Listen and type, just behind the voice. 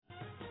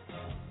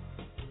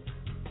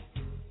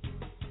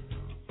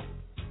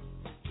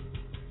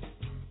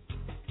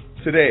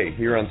Today,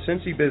 here on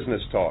Cincy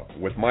Business Talk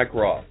with Mike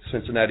Roth,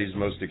 Cincinnati's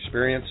most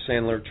experienced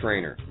Sandler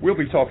trainer. We'll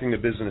be talking to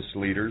business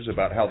leaders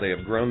about how they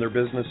have grown their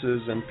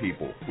businesses and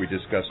people. We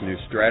discuss new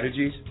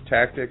strategies,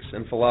 tactics,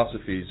 and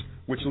philosophies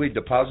which lead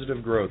to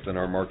positive growth in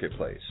our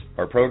marketplace.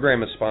 Our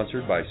program is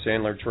sponsored by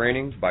Sandler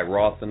Training by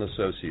Roth &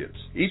 Associates.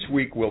 Each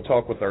week, we'll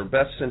talk with our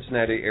best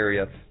Cincinnati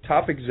area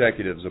top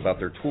executives about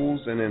their tools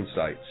and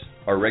insights.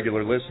 Our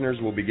regular listeners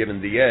will be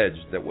given the edge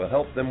that will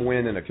help them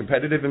win in a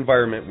competitive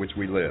environment which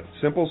we live.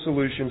 Simple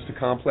solutions to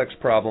complex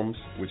problems,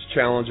 which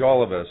challenge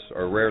all of us,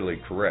 are rarely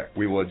correct.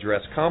 We will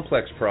address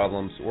complex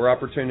problems or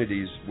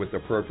opportunities with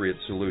appropriate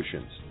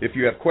solutions. If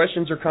you have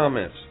questions or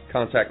comments,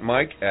 contact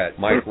Mike at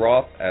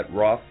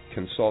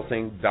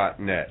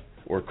mikeroth@rothconsulting.net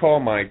or call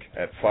Mike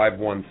at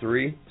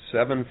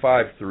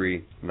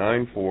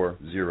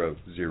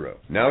 513-753-9400.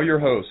 Now your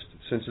host,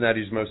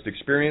 Cincinnati's most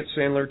experienced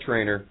Sandler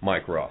trainer,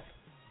 Mike Roth.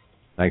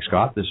 Thanks,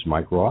 Scott. This is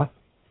Mike Roth,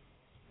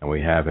 and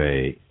we have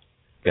a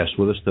guest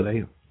with us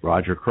today,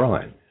 Roger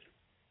Kerlin,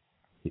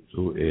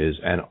 who is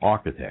an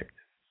architect.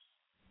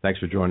 Thanks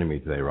for joining me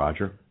today,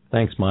 Roger.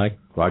 Thanks, Mike.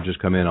 Roger's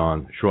come in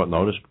on short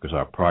notice because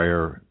our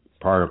prior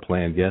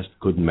planned guest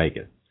couldn't make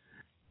it.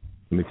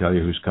 Let me tell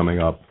you who's coming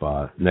up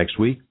next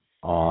week.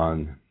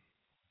 On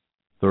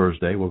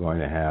Thursday, we're going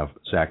to have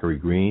Zachary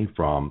Green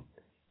from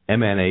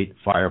MN8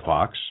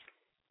 Firefox.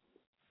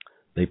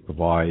 They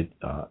provide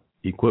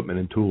equipment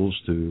and tools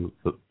to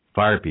the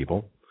fire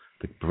people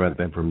to prevent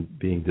them from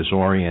being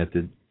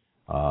disoriented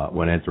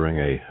when entering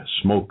a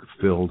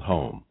smoke-filled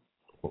home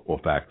or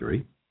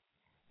factory.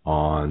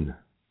 On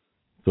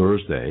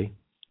Thursday,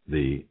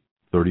 the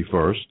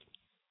 31st,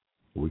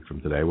 a week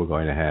from today, we're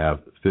going to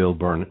have Phil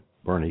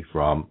Burney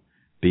from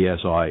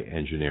BSI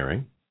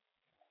Engineering.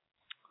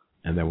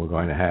 And then we're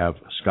going to have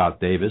Scott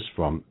Davis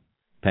from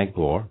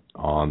Penklor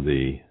on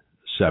the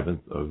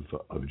 7th of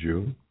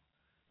June.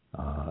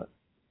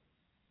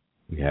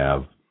 We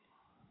have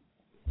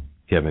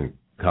Kevin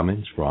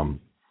Cummins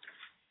from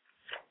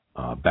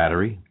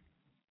Battery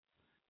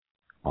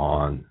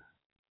on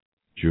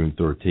June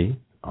 13th.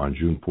 On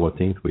June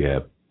 14th, we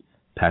have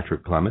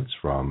Patrick Clements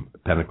from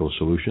Pinnacle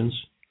Solutions.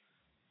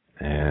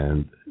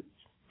 And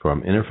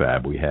from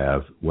Interfab, we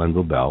have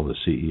Wendell Bell, the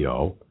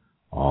CEO,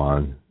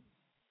 on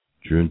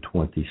June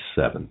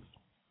 27th.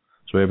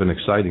 So we have an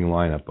exciting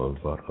lineup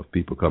of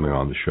people coming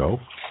on the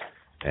show.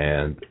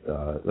 And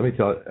let me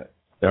tell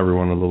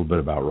everyone a little bit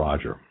about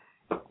Roger.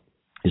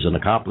 He's an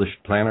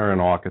accomplished planner and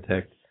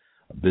architect,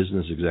 a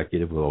business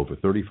executive with over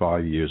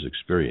 35 years'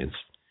 experience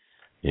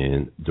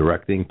in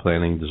directing,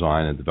 planning,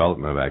 design, and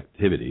development of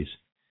activities.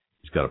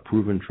 He's got a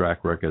proven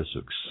track record of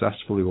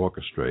successfully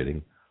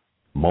orchestrating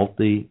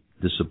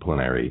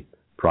multidisciplinary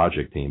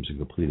project teams and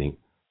completing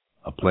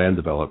a plan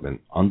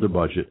development under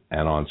budget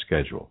and on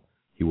schedule.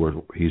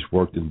 He's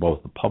worked in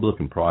both the public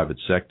and private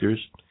sectors.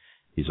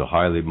 He's a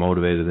highly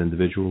motivated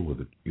individual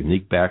with a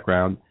unique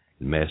background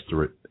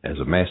as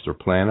a master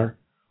planner,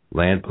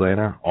 land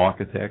planner,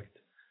 architect,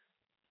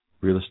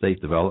 real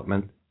estate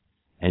development,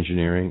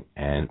 engineering,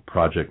 and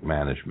project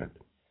management.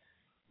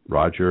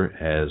 Roger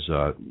has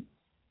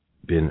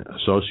been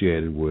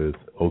associated with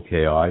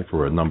OKI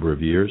for a number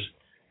of years,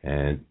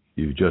 and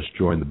you just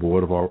joined the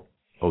board of our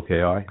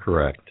OKI?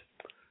 Correct.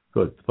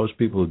 Good. Those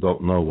people who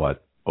don't know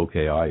what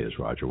OKI is,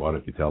 Roger, why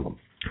don't you tell them?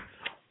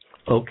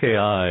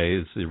 OKI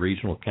is the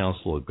Regional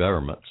Council of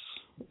Governments,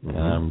 and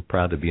I'm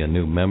proud to be a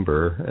new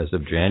member as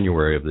of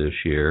January of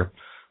this year,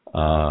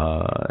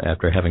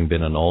 after having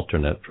been an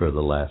alternate for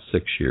the last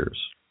 6 years.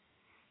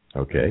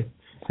 Okay.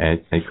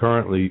 And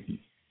currently,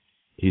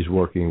 he's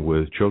working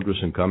with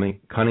Childress and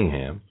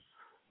Cunningham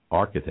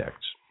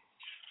Architects.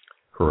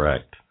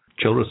 Correct.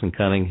 Childress and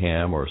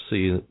Cunningham, or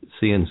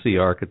CNC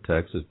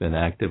Architects, has been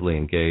actively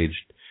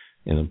engaged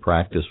in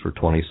practice for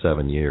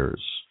 27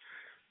 years.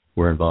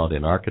 We're involved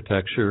in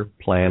architecture,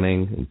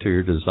 planning,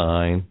 interior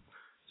design,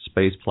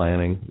 space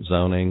planning,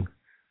 zoning,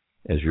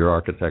 as your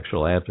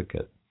architectural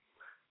advocate.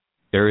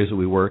 Areas that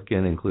we work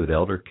in include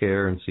elder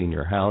care and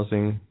senior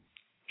housing,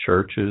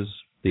 churches,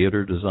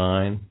 theater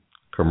design,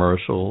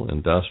 commercial,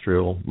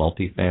 industrial,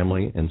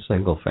 multifamily, and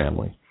single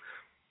family,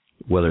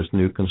 whether it's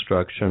new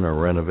construction or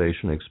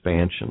renovation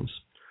expansions.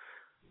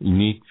 The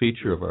unique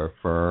feature of our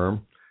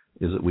firm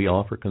is that we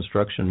offer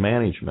construction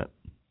management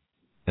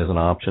as an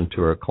option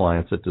to our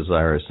clients that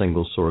desire a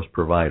single source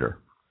provider.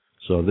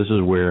 So this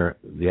is where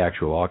the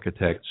actual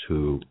architects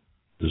who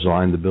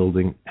design the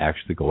building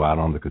actually go out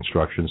on the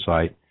construction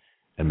site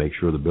and make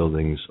sure the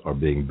buildings are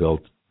being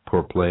built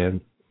per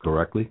plan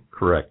correctly?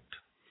 Correct.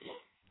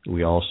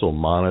 We also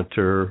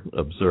monitor,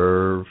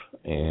 observe,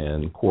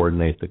 and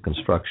coordinate the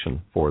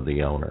construction for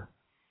the owner.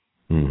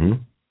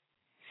 Mm-hmm.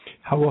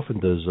 How often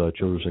does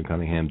Childress and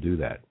Cunningham do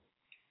that?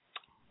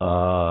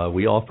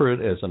 We offer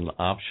it as an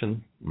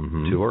option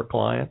to our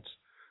clients.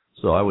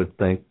 So I would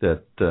think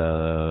that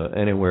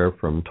anywhere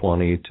from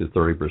 20 to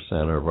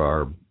 30% of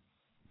our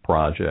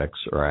projects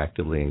are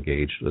actively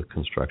engaged with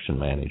construction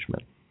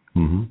management.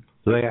 Mm-hmm.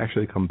 So they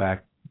actually come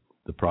back,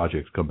 the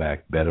projects come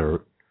back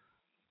better,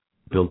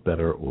 built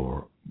better,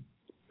 or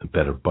a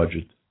better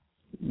budget?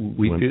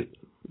 We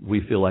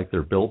we feel like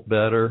they're built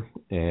better,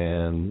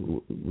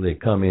 and they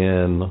come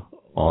in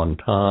on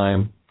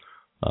time,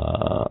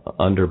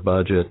 under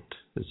budget.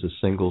 It's a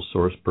single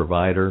source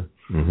provider.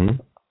 Mm-hmm.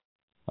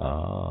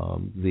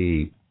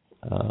 The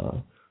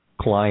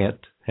client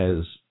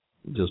has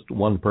just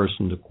one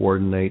person to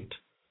coordinate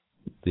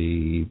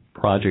the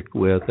project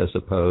with, as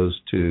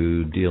opposed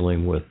to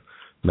dealing with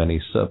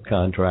many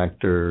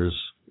subcontractors,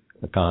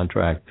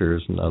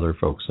 contractors, and other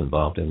folks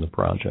involved in the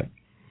project.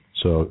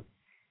 So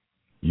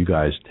you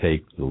guys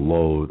take the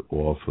load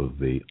off of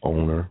the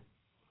owner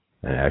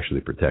and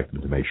actually protect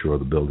them to make sure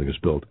the building is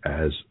built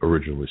as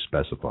originally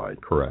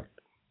specified. Correct.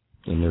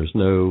 And there's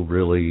no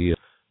really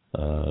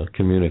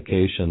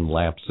communication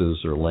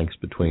lapses or links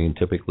between,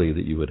 typically,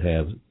 that you would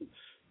have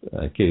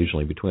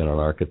occasionally between an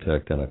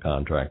architect and a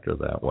contractor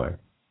that way.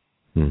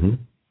 Mm-hmm.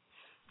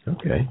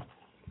 Okay.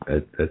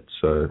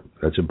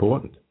 That's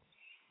important.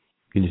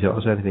 Can you tell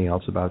us anything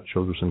else about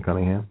Childress &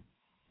 Cunningham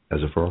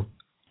as a firm?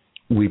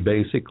 We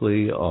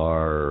basically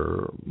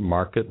are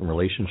market and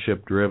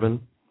relationship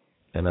driven,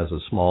 and as a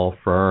small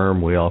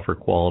firm, we offer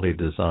quality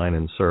design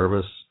and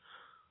service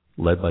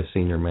led by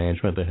senior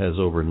management that has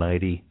over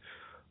 90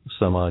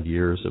 some odd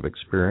years of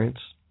experience.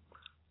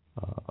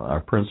 Our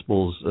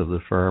principals of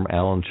the firm,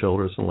 Alan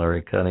Childress and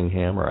Larry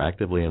Cunningham, are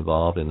actively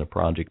involved in the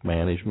project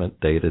management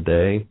day to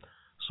day,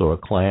 so a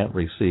client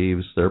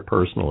receives their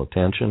personal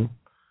attention.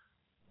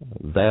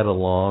 That,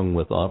 along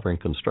with offering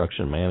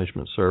construction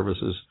management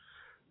services,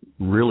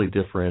 really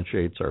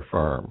differentiates our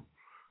firm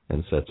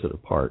and sets it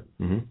apart.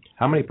 Mm-hmm.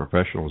 How many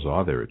professionals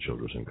are there at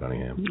Childress &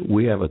 Cunningham?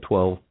 We have a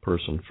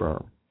 12-person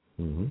firm.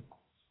 Mm-hmm.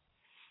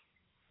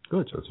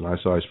 Good, so it's a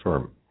nice-sized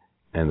firm.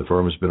 And the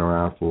firm has been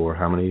around for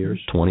how many years?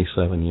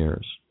 27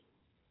 years.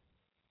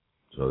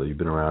 So you've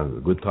been around in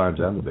the good times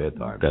and the bad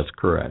times. That's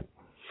correct.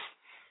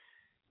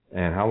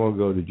 And how long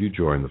ago did you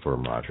join the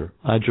firm, Roger?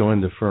 I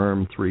joined the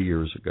firm 3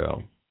 years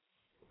ago.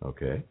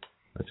 Okay,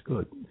 that's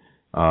good.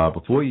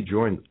 Before you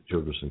joined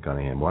Childress &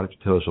 Cunningham, why don't you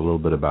tell us a little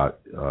bit about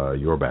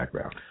your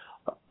background?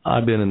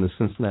 I've been in the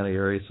Cincinnati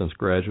area since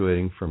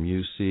graduating from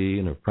UC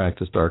and have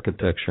practiced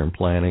architecture and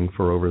planning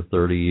for over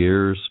 30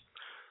 years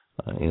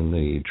in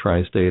the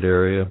tri-state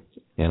area,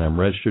 and I'm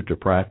registered to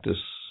practice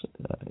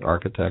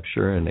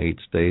architecture in 8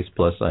 states,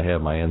 plus I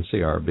have my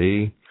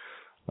NCRB.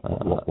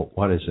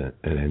 What is an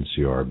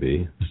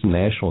NCRB? It's the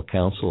National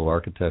Council of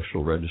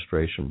Architectural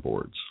Registration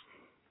Boards.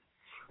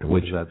 And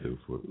what does that do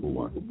for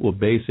one? Well,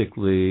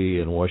 basically,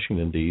 in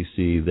Washington,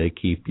 D.C., they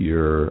keep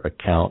your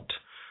account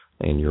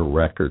and your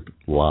record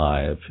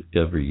live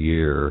every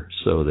year,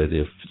 so that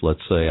if,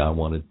 let's say, I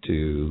wanted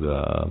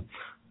to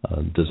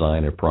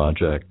design a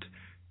project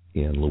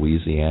in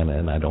Louisiana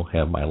and I don't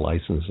have my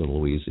license in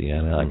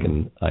Louisiana,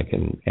 mm-hmm. I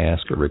can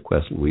ask or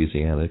request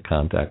Louisiana to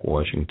contact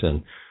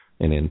Washington,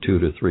 and in 2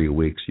 to 3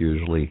 weeks,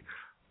 usually,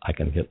 I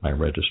can get my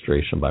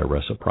registration by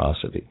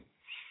reciprocity.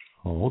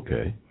 Oh,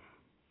 okay.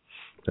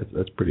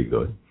 That's pretty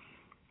good.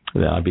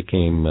 Yeah, I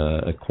became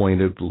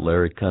acquainted with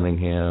Larry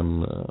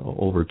Cunningham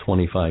over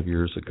 25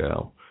 years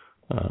ago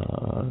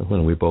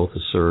when we both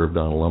served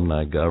on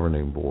alumni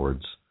governing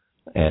boards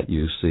at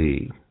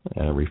UC.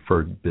 I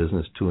referred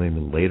business to him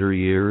in later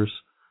years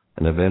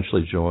and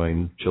eventually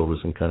joined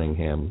Childress &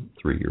 Cunningham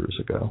 3 years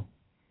ago.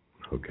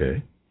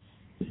 Okay.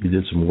 You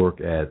did some work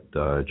at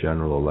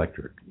General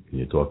Electric. Can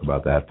you talk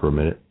about that for a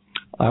minute?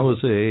 I was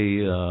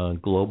a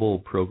global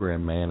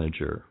program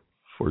manager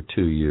for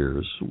 2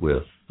 years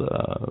with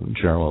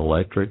General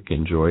Electric.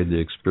 Enjoyed the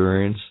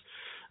experience,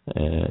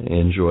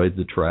 enjoyed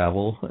the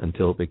travel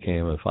until it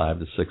became a 5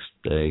 to 6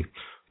 day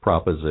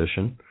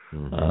proposition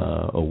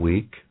a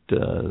week.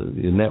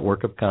 The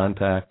network of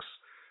contacts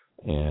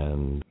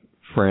and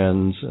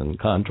friends and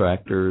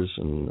contractors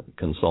and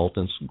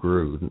consultants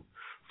grew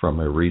from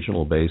a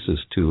regional basis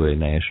to a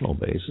national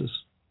basis.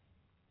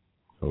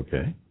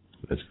 Okay,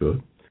 that's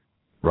good.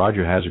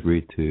 Roger has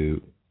agreed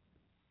to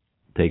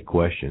take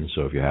questions,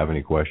 so if you have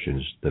any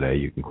questions today,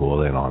 you can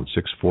call in on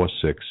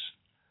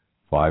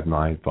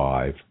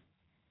 646-595-4916,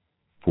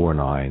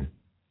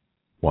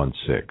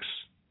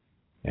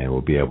 and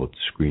we'll be able to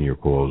screen your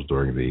calls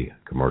during the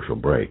commercial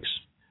breaks.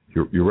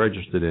 You're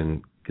registered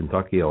in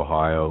Kentucky,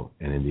 Ohio,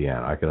 and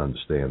Indiana. I can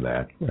understand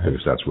that,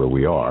 because that's where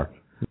we are.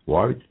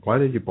 Why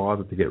did you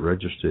bother to get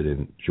registered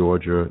in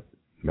Georgia,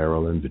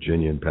 Maryland,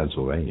 Virginia, and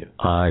Pennsylvania?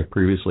 I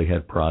previously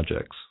had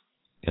projects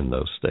in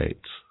those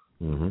states.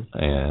 Mm-hmm.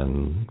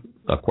 And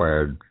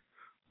acquired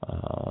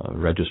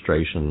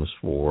registrations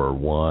for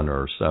one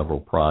or several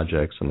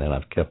projects, and then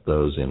I've kept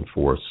those in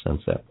force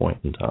since that point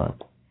in time.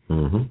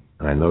 Mm-hmm.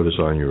 And I notice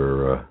on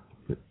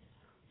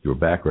your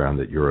background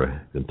that you're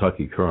a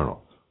Kentucky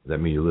colonel. Does that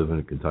mean you live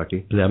in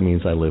Kentucky? That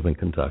means I live in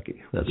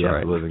Kentucky. That's you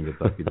right. You have to live in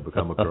Kentucky to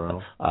become a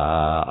colonel?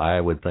 I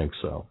would think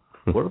so.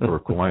 What are the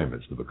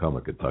requirements to become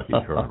a Kentucky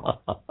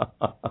colonel?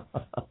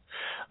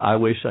 I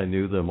wish I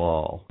knew them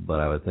all, but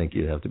I would think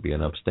you'd have to be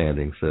an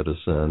upstanding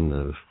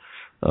citizen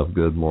of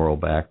good moral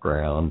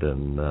background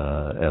and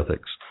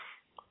ethics.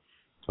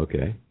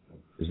 Okay.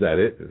 Is that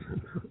it?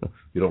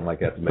 You don't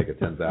have to make a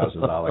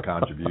 $10,000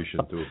 contribution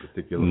to a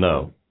particular...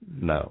 No.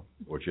 No.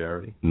 Or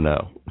charity?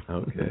 No.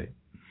 Okay.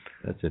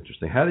 That's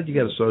interesting. How did you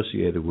get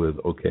associated with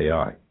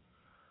OKI?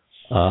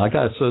 I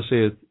got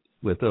associated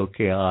with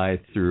OKI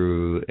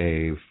through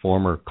a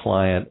former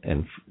client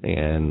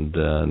and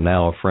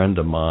now a friend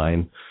of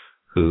mine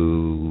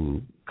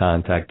who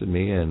contacted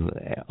me and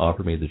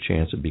offered me the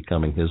chance of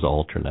becoming his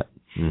alternate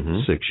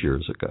 6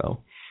 years ago.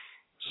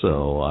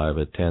 So I've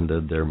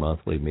attended their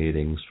monthly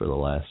meetings for the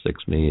last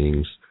 6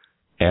 meetings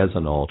as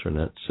an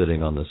alternate,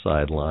 sitting on the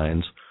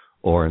sidelines,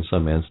 or in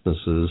some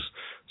instances,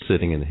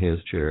 sitting in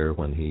his chair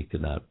when he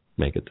could not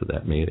make it to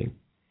that meeting.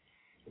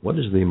 What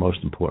is the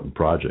most important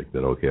project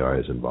that OKI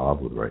is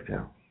involved with right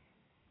now?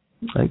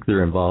 I think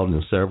they're involved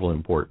in several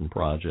important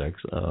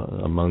projects.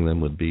 Among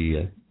them would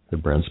be the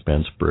Brent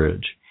Spence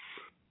Bridge.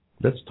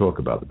 Let's talk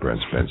about the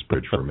Brent Spence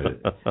Bridge for a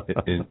minute.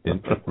 In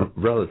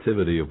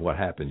relativity of what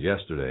happened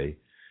yesterday,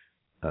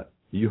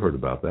 you heard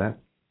about that.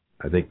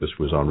 I think this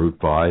was on Route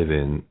 5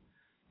 in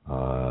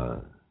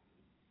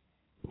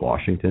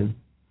Washington.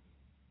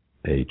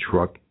 A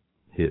truck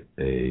hit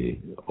a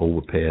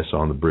overpass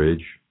on the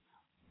bridge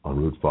on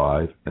Route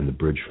 5, and the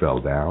bridge fell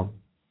down.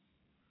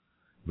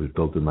 It was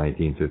built in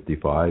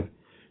 1955.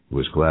 It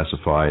was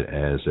classified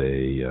as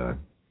a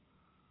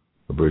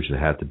bridge that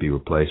had to be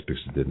replaced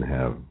because it didn't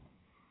have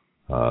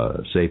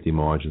safety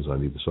margins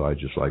on either side,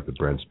 just like the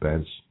Brent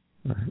Spence.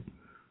 Right.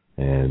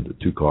 And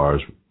 2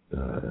 cars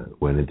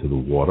went into the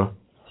water.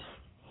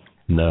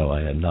 No,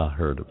 I had not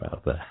heard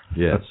about that.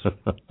 Yes.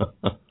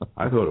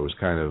 I thought it was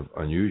kind of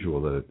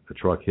unusual that a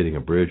truck hitting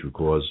a bridge would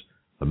cause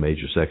a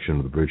major section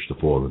of the bridge to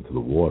fall into the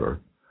water.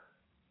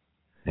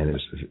 And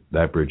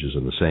that bridge is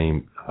in the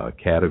same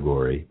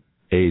category.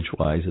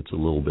 Age-wise, it's a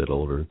little bit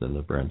older than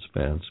the Brent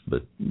Spence,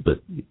 but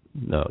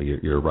no,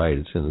 you're right.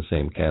 It's in the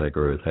same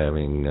category with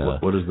having.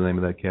 What is the name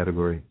of that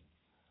category?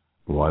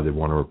 Why they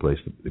want to replace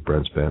the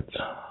Brent Spence?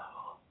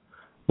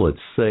 Well, it's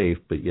safe,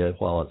 but yet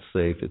while it's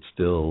safe, it's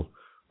still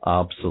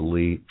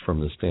obsolete from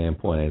the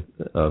standpoint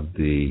of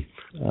the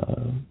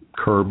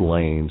curb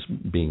lanes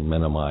being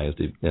minimized.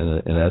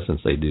 In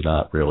essence, they do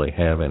not really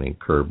have any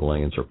curb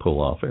lanes or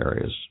pull-off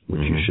areas,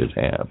 which you should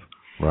have.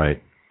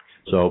 Right.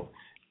 So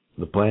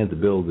the plan to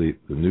build the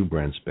new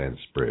Brent Spence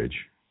Bridge,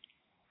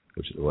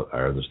 which what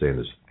I understand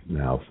is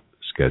now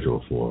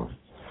scheduled for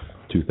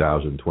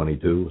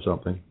 2022 or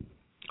something?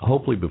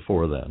 Hopefully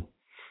before then.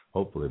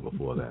 Hopefully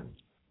before then.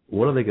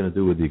 What are they going to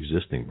do with the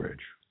existing bridge?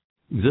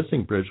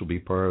 Existing bridge will be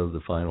part of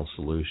the final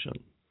solution.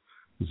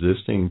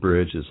 Existing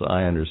bridge, as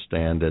I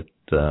understand it,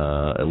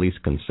 at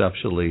least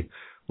conceptually,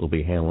 will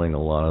be handling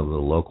a lot of the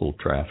local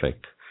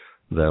traffic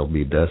that will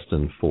be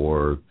destined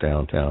for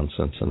downtown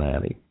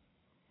Cincinnati.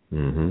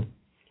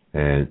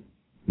 And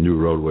new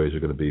roadways are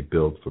going to be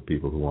built for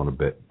people who want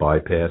to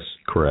bypass?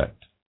 Correct.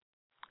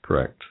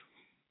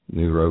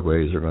 New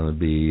roadways are going to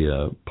be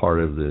part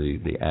of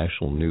the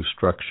actual new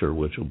structure,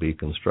 which will be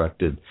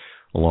constructed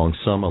along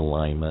some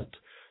alignment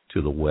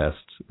to the west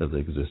of the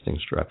existing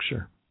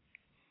structure.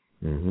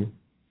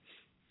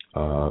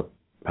 How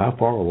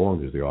far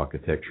along is the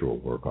architectural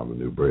work on the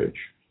new bridge?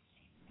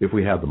 If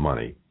we have the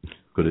money,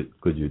 could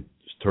you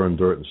just turn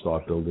dirt and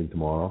start building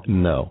tomorrow?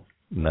 No.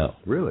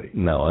 Really?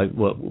 No.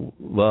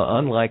 Well,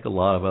 unlike a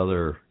lot of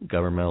other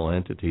governmental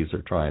entities,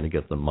 are trying to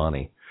get the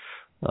money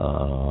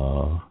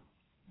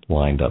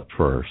lined up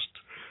first.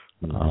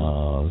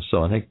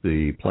 So I think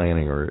the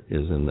planning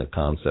is in the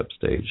concept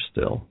stage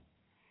still.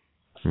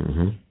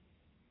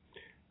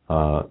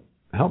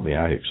 Help me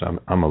out here, because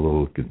I'm a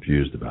little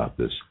confused about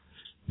this.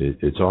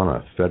 It's on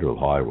a federal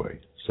highway,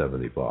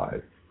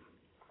 75.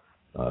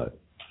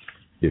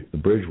 If the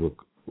bridge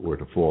were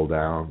to fall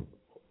down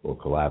or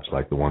collapse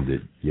like the one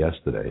did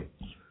yesterday,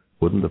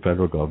 wouldn't the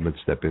federal government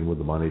step in with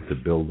the money to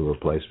build the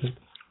replacement?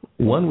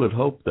 One would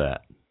hope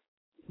that.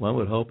 I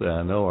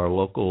know our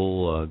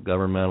local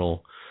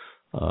governmental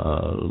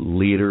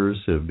leaders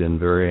have been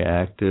very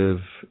active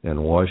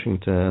in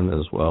Washington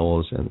as well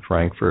as in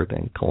Frankfurt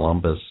and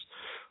Columbus,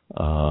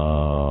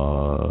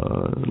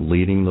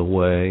 leading the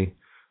way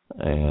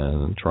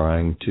and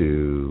trying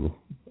to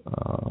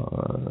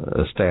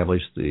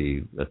establish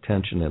the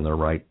attention in the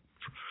right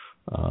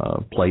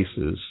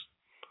places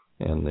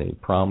and the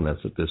prominence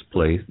that this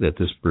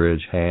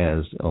bridge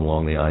has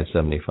along the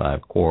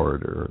I-75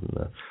 corridor, and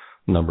the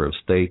number of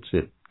states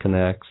it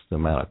connects, the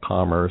amount of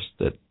commerce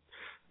that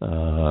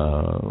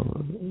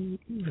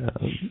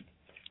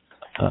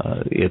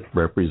it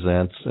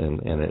represents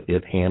and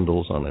it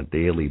handles on a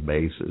daily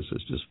basis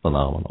is just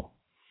phenomenal.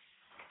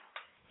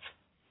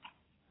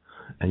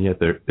 And yet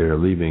they're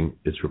leaving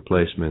its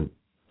replacement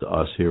to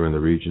us here in the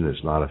region.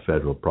 It's not a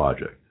federal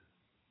project.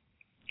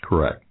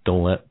 Correct.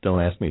 Don't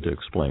ask me to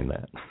explain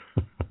that.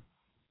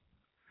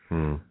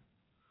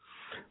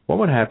 What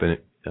would happen,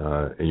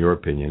 in your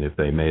opinion, if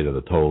they made it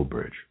a toll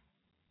bridge?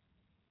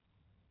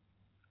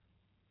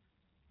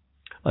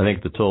 I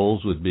think the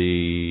tolls would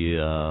be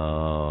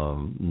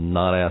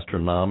not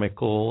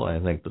astronomical. I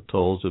think the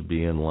tolls would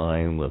be in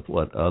line with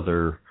what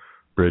other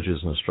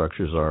bridges and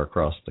structures are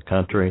across the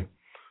country.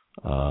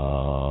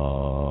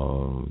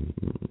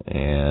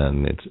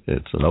 And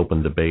it's an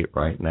open debate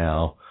right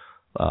now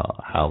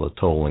how the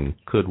tolling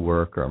could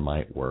work or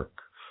might work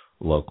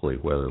locally,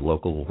 whether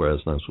local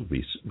residents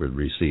would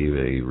receive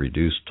a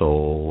reduced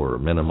toll or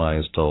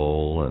minimized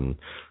toll, and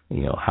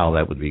how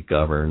that would be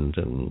governed,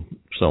 and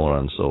so on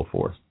and so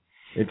forth.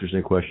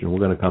 Interesting question. We're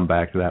going to come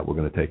back to that. We're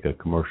going to take a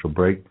commercial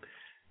break,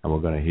 and we're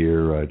going to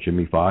hear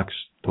Jimmy Fox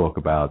talk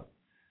about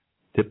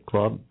Tip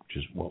Club, which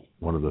is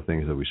one of the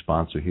things that we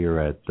sponsor here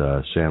at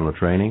Sandler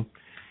Training.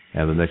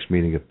 And the next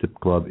meeting of Tip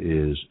Club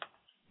is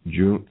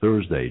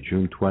Thursday,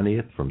 June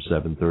 20th, from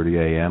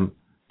 7:30 a.m.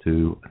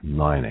 to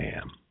 9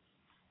 a.m.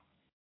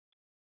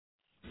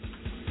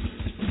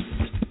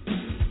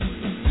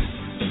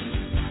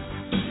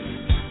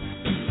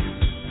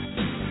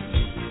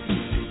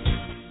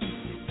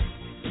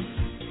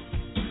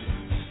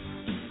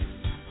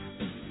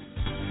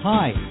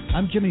 Hi,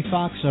 I'm Jimmy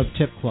Fox of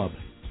Tip Club.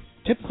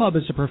 Tip Club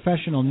is a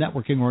professional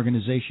networking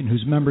organization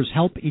whose members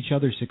help each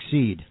other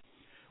succeed.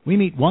 We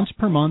meet once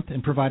per month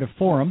and provide a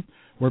forum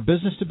where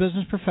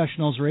business-to-business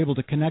professionals are able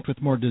to connect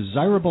with more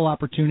desirable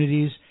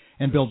opportunities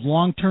and build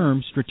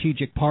long-term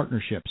strategic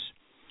partnerships.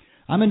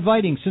 I'm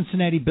inviting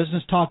Cincinnati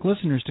Business Talk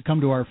listeners to come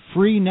to our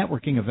free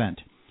networking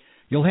event.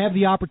 You'll have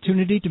the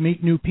opportunity to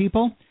meet new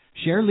people,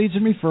 share leads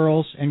and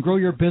referrals, and grow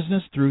your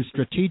business through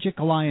strategic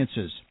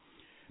alliances.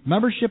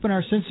 Membership in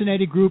our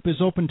Cincinnati group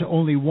is open to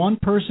only one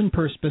person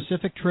per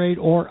specific trade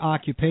or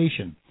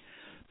occupation.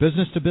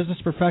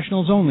 Business-to-business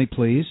professionals only,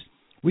 please.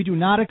 We do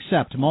not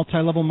accept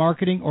multi-level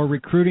marketing or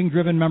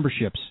recruiting-driven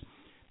memberships.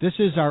 This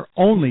is our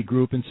only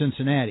group in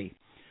Cincinnati.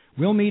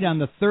 We'll meet on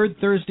the third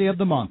Thursday of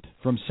the month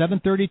from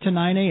 7:30 to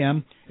 9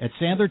 a.m. at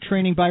Sandler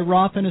Training by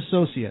Roth &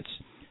 Associates,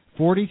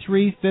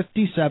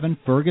 4357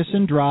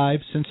 Ferguson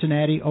Drive,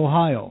 Cincinnati,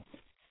 Ohio.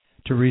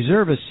 To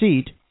reserve a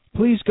seat,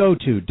 please go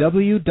to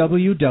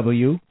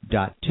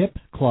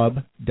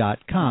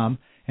www.tipclub.com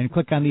and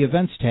click on the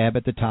Events tab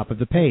at the top of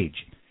the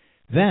page.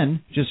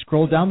 Then, just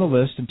scroll down the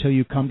list until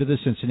you come to the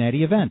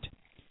Cincinnati event.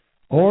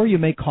 Or you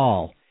may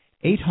call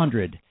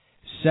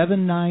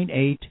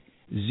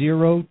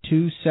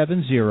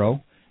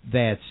 800-798-0270.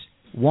 That's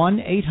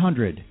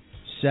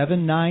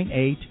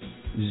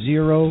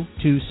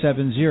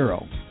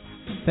 1-800-798-0270.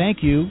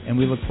 Thank you, and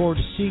we look forward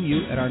to seeing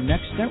you at our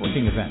next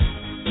networking event.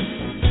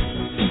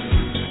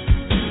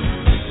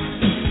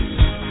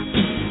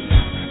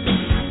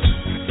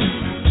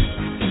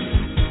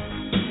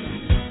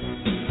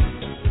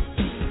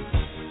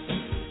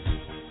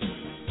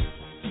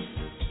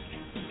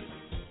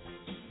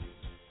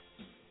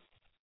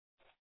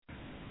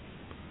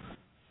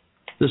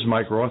 This is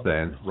Mike Roth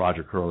and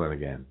Roger Kerlin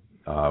again.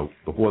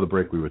 Before the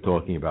break, we were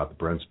talking about the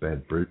Brents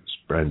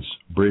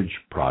Bridge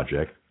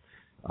project.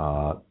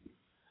 A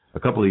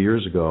couple of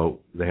years ago,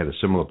 they had a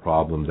similar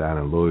problem down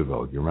in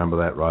Louisville. Do you remember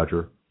that,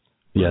 Roger?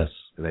 Yes.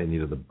 They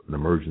needed an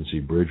emergency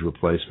bridge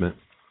replacement.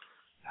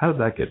 How did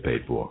that get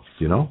paid for?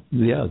 Do you know?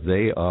 Yeah,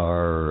 they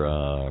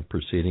are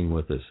proceeding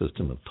with a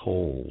system of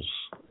tolls,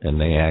 and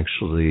they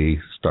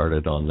actually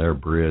started on their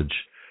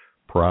bridge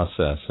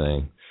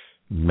processing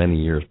many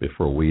years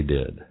before we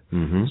did.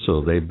 Mm-hmm.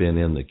 So they've been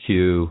in the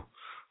queue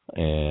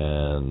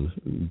and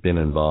been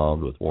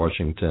involved with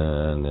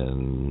Washington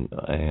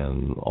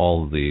and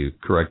all of the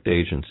correct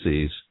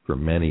agencies for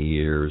many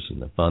years,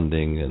 and the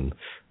funding and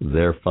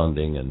their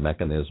funding and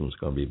mechanism is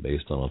going to be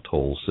based on a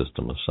toll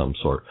system of some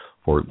sort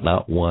for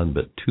not one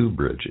but two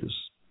bridges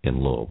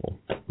in Louisville.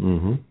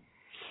 Mm-hmm.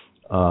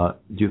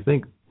 Do you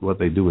think what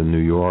they do in New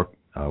York,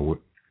 in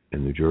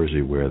New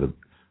Jersey, where the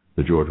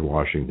George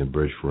Washington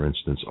Bridge, for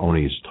instance,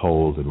 only is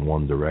tolled in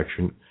one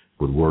direction,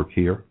 would work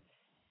here?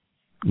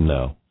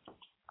 No.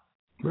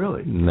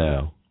 Really?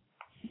 No,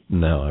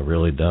 I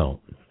really don't.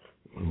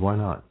 Why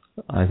not?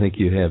 I think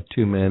you have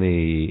too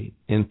many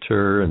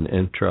inter and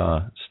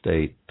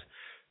intra-state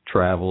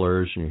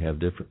travelers, and you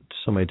have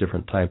so many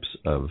different types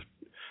of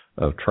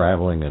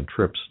traveling and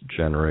trips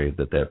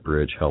generated that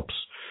bridge helps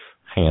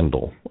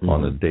handle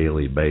on a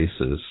daily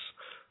basis,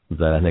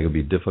 that I think it would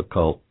be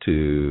difficult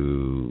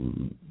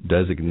to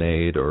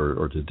designate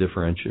or to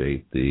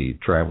differentiate the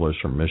travelers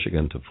from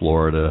Michigan to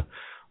Florida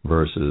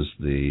versus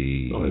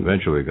Well,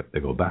 eventually they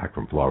go back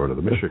from Florida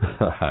to Michigan.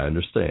 I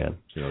understand.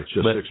 It's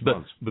just 6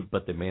 months.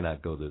 But they may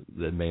not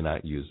they may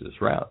not use this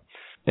route.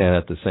 And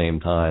at the same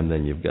time,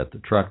 then you've got the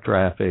truck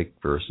traffic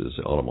versus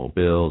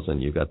automobiles,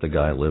 and you've got the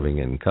guy living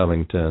in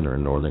Covington or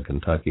in northern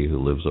Kentucky who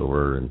lives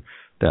over in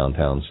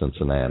downtown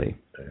Cincinnati.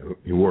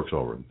 He works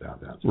over in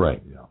downtown Cincinnati.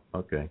 Right. Yeah.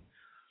 Okay.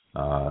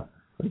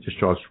 They just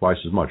charge twice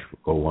as much.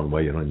 Go one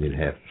way, you don't need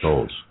half the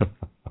tolls.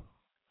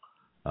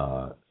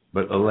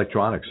 But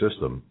electronic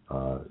system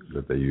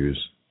that they use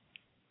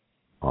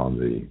on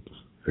the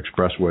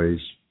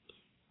expressways.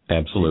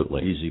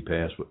 Absolutely. Easy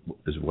Pass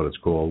is what it's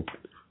called.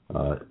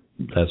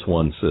 That's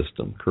one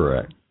system,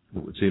 correct.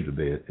 It would seem to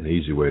be an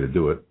easy way to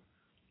do it.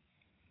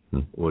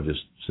 Well,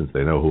 just since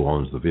they know who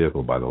owns the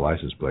vehicle by the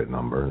license plate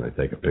number, and they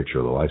take a picture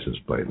of the license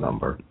plate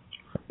number.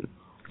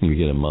 You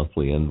get a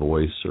monthly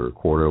invoice or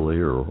quarterly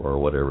or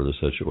whatever the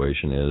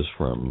situation is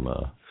from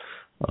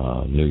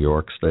New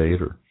York State.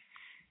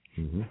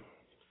 Mm-hmm.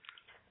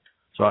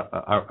 So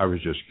I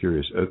was just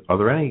curious, are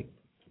there any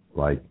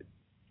like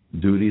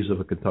duties of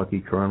a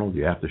Kentucky colonel? Do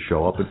you have to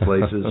show up at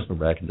places?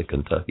 Back in the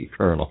Kentucky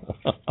colonel.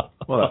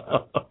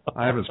 Well,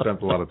 I haven't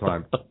spent a lot of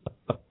time.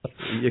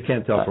 You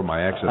can't tell from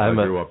my accent. I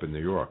grew up in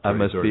New York. I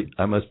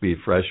must be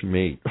fresh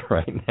meat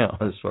right now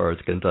as far as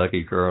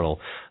Kentucky colonel.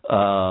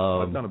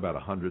 I've done about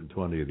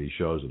 120 of these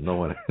shows, and no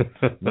one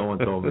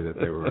told me that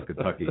they were a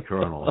Kentucky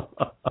colonel.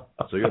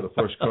 So you're the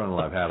first colonel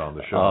I've had on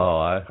the show.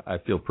 Oh, I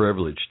feel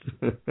privileged.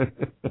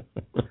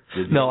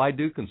 No, I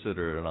do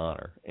consider it an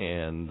honor.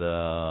 And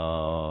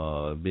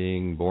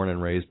being born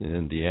and raised in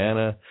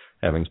Indiana,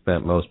 having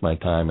spent most of my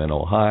time in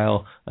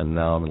Ohio, and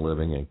now I'm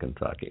living in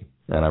Kentucky.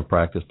 And I've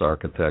practiced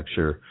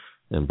architecture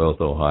in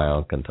both Ohio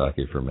and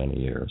Kentucky for many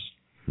years.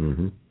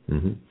 Mm-hmm.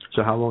 Mm-hmm.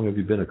 So how long have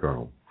you been a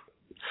colonel?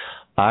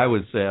 I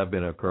would say I've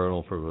been a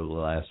colonel for the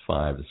last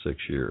 5 to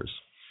 6 years.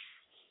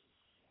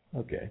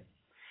 Okay.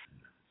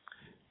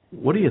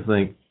 What do you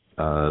think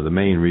the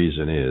main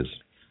reason is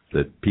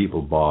that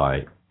people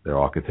buy their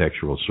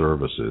architectural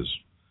services,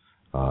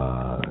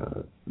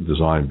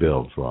 design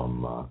build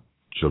from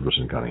Childress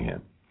and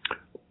Cunningham?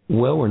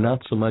 Well, we're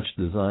not so much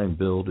design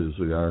build as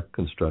we are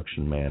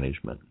construction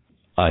management.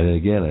 I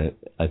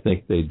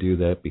think they do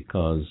that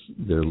because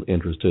they're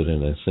interested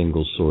in a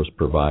single source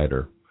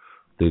provider.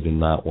 They do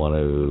not want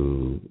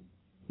to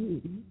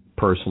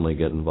personally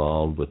get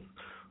involved with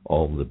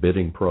all of the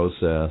bidding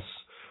process,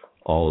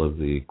 all of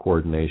the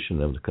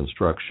coordination of the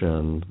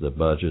construction, the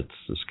budgets,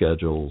 the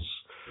schedules,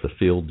 the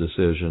field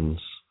decisions,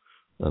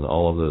 and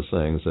all of those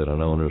things that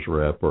an owner's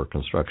rep or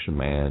construction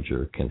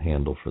manager can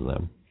handle for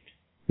them.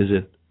 Is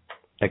it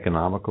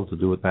economical to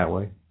do it that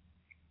way?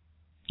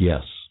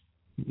 Yes.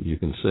 You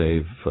can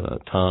save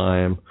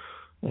time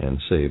and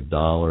save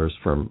dollars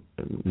from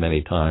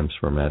many times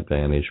from that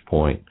vantage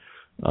point.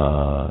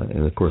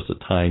 And, of course, the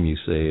time you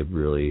save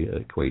really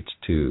equates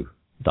to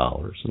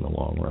dollars in the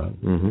long run.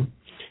 Mm-hmm.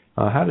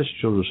 How does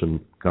Childress and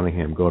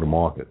Cunningham go to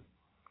market?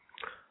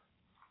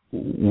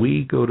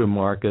 We go to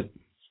market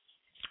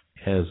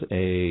as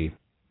a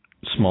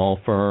small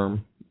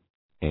firm,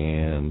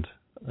 and,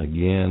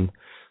 again,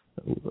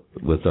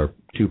 with our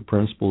two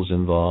principals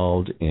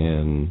involved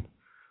in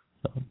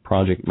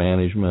project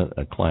management,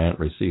 a client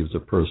receives a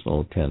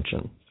personal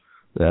attention.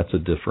 That's a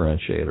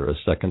differentiator. A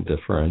second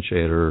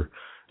differentiator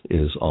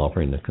is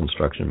offering the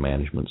construction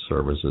management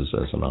services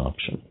as an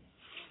option.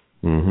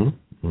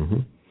 Mm-hmm. Mm-hmm.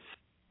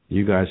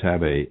 You guys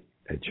have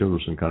at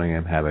Childress and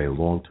Cunningham have a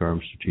long-term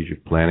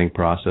strategic planning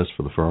process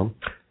for the firm?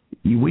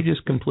 We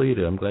just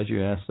completed, I'm glad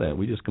you asked that,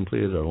 we just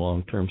completed a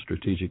long-term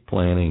strategic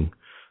planning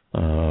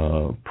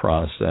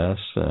process.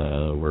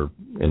 We're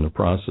in the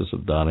process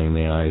of dotting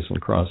the I's and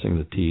crossing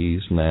the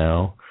T's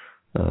now.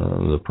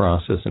 The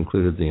process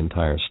included the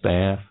entire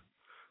staff.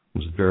 It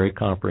was very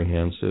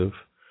comprehensive,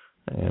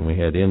 and we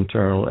had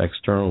internal,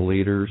 external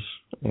leaders,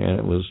 and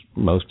it was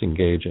most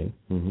engaging.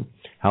 Mm-hmm.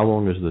 How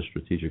long is the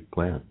strategic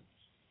plan?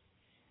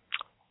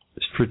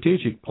 The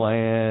strategic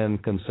plan,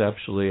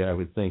 conceptually, I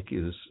would think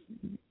is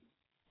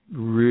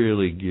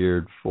really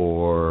geared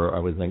for, I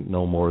would think,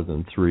 no more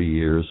than 3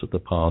 years, with the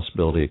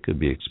possibility it could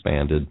be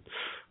expanded,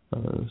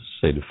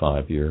 say, to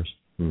 5 years.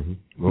 Mm-hmm.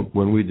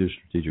 When we do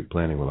strategic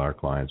planning with our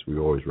clients, we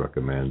always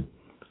recommend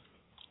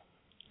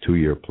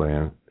 2-year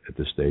plan at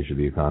this stage of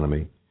the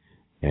economy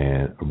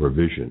and a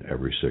revision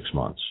every 6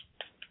 months,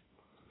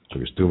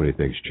 because too many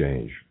things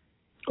change.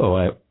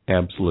 Oh,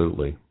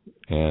 absolutely.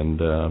 And,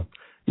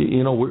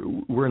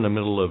 we're in the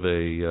middle of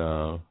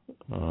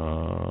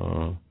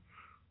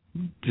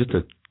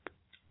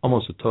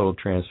almost a total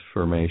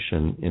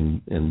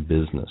transformation in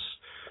business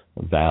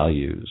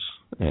values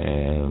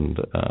and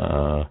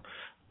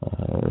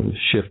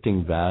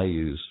shifting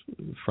values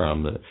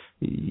from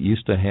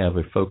used to have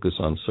a focus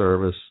on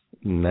service.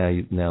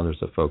 Now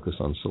there's a focus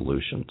on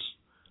solutions.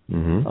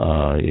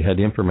 Mm-hmm. You had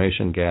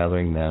information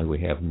gathering. Now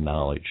we have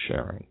knowledge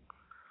sharing.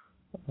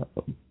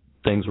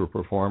 Things were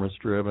performance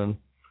driven.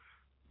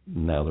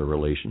 Now they're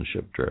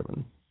relationship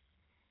driven.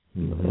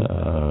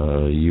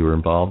 Mm-hmm. You were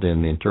involved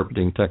in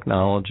interpreting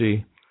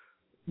technology.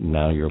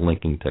 Now you're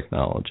linking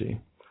technology.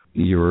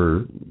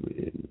 You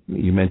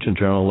mentioned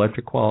General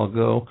Electric a while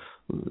ago,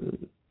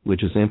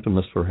 which is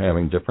infamous for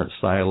having different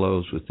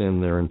silos within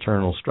their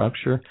internal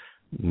structure.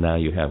 Now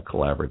you have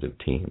collaborative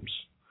teams.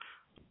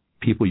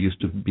 People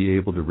used to be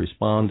able to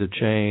respond to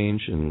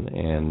change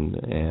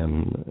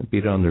and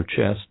beat on their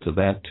chest to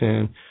that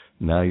tune.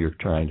 Now you're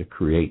trying to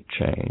create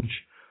change.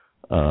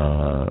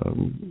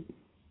 And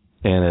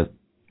at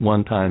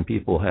one time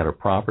people had a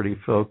property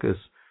focus.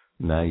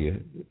 Now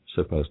you're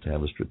supposed to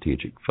have a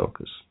strategic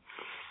focus.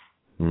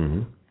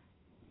 Mm-hmm.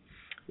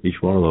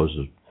 Each one of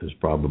those is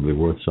probably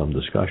worth some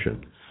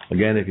discussion.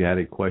 Again, if you had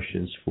any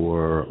questions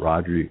for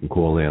Roger, you can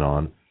call in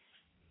on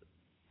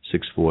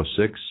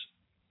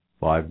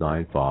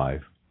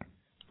 646-595-4916.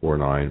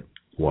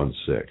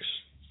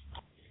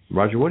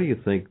 Roger, what do you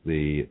think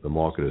the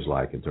market is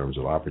like in terms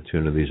of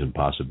opportunities and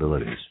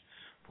possibilities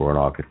for an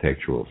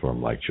architectural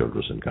firm like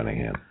Childress and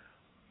Cunningham?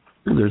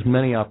 There's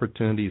many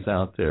opportunities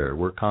out there.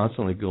 We're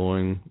constantly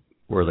going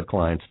where the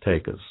clients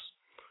take us,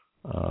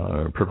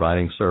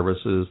 providing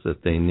services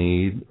that they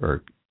need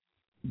or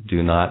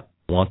do not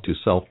want to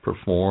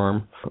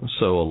self-perform.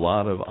 So a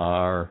lot of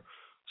our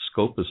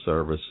scope of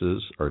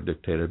services are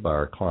dictated by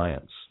our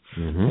clients.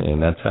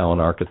 And that's how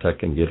an architect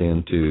can get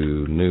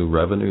into new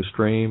revenue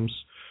streams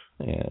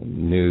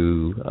and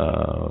new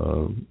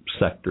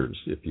sectors,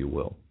 if you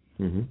will.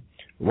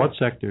 What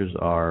sectors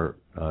are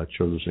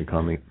Childress and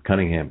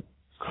Cunningham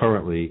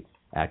currently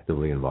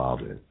actively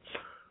involved in?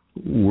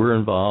 We're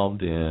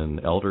involved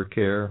in elder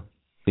care,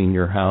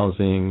 senior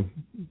housing,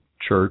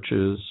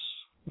 churches,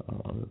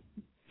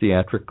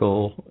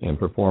 theatrical and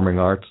performing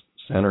arts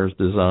centers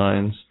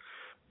designs.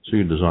 So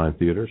you design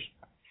theaters?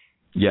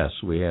 Yes,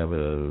 we have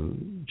a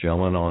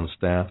gentleman on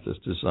staff that's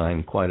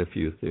designed quite a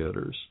few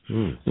theaters.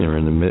 We're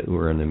in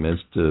the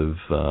midst of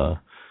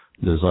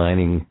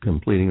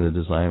completing the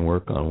design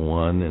work on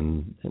one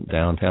in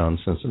downtown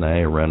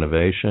Cincinnati, a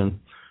renovation,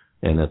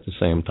 and at the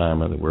same time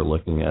we're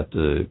looking at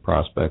the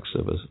prospects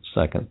of a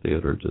second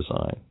theater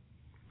design.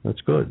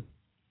 That's good.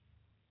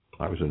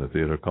 I was in a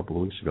theater a couple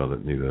of weeks ago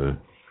that needed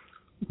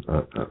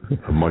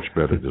a much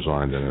better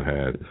design than it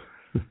had.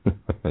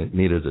 It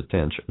needed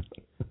attention.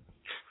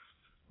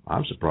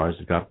 I'm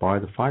surprised it got by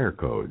the fire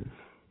code.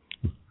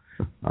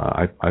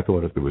 I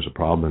thought if there was a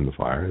problem in the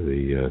fire,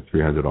 the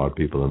 300-odd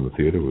people in the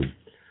theater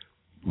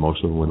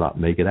most of them would not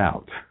make it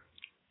out.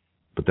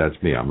 But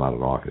that's me. I'm not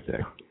an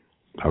architect.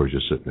 I was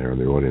just sitting there in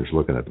the audience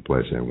looking at the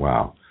place saying,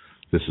 wow,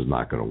 this is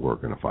not going to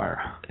work in a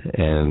fire.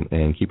 And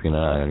keeping an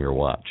eye on your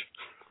watch.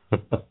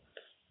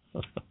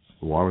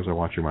 Why was I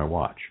watching my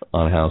watch?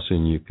 On how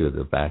soon you could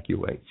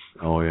evacuate.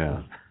 Oh,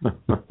 yeah.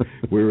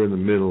 We were in the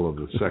middle of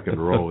the second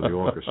row of the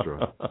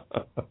orchestra.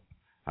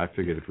 I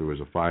figured if there was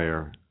a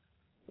fire,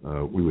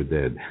 we were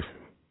dead.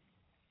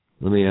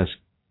 Let me ask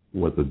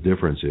what the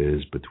difference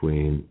is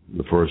between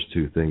the first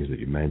two things that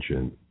you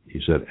mentioned.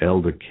 You said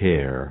elder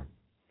care,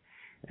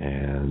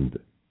 and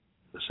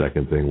the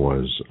second thing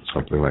was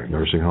something like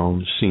nursing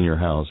homes? Senior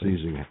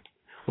housing.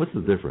 What's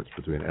the difference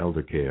between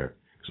elder care?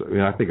 So,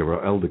 I think of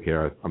elder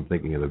care, I'm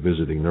thinking of the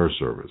visiting nurse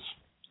service.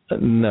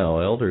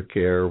 No, elder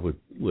care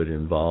would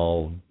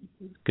involve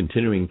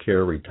continuing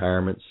care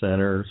retirement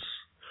centers,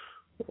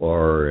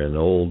 or in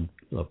old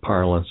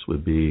parlance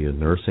would be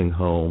nursing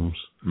homes.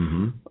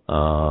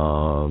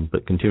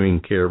 But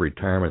continuing care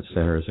retirement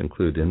centers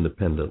include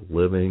independent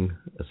living,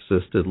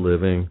 assisted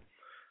living,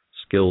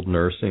 skilled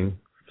nursing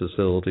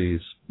facilities,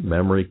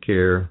 memory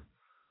care,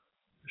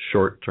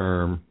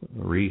 short-term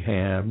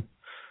rehab,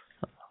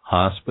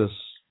 hospice,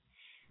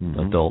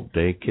 adult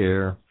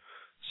daycare.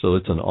 So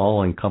it's an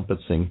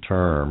all-encompassing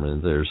term,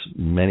 and there's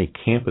many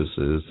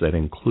campuses that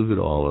include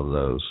all of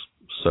those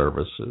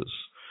services.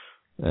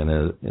 And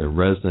a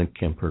resident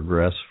can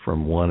progress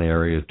from one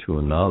area to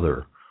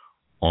another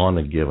on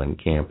a given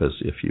campus,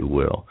 if you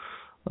will.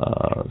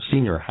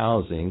 Senior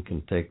housing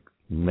can take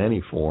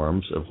many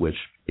forms, of which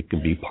it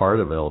can be part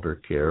of elder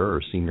care,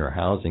 or senior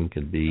housing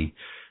could be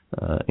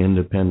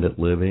independent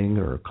living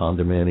or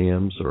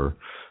condominiums or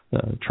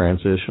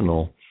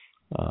transitional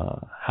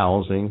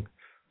housing.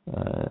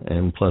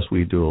 And plus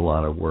we do a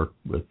lot of work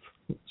with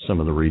some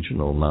of the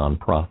regional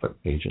nonprofit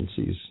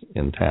agencies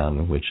in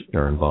town which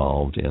are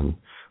involved in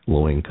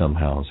low-income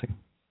housing.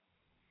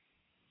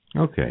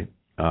 Okay.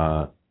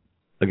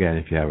 Again,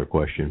 if you have a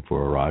question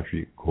for Roger,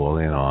 you can call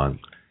in on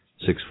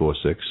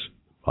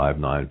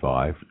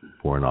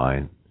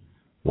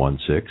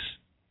 646-595-4916.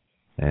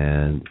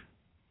 And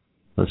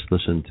let's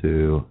listen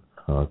to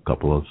a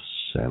couple of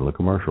Sandler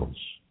commercials.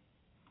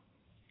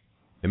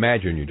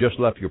 Imagine you just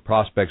left your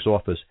prospect's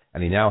office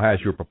and he now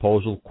has your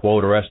proposal,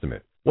 quote, or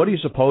estimate. What do you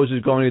suppose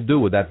he's going to do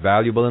with that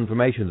valuable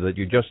information that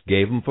you just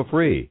gave him for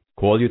free?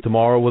 Call you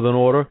tomorrow with an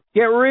order?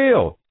 Get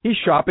real! He's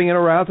shopping it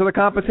around to the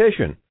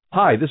competition.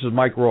 Hi, this is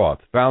Mike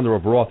Roth, founder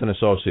of Roth &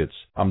 Associates.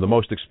 I'm the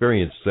most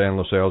experienced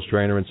Sandler sales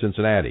trainer in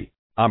Cincinnati.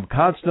 I'm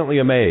constantly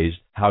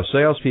amazed how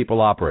salespeople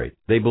operate.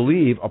 They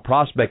believe a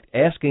prospect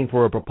asking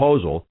for a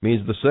proposal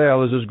means the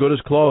sale is as good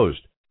as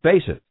closed.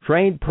 Face it,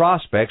 trained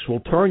prospects will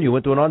turn you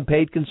into an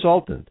unpaid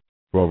consultant.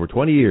 For over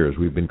 20 years,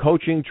 we've been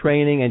coaching,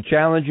 training, and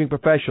challenging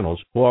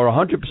professionals who are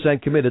 100%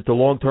 committed to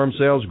long-term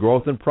sales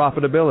growth and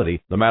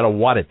profitability, no matter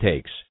what it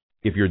takes.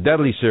 If you're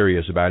deadly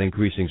serious about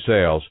increasing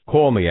sales,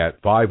 call me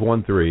at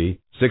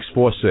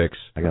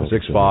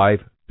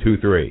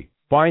 513-646-6523.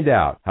 Find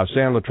out how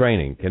Sandler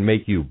Training can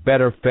make you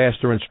better,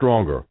 faster, and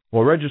stronger.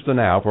 Or register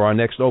now for our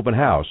next open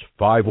house,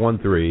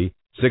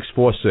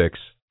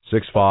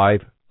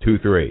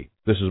 513-646-6523.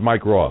 This is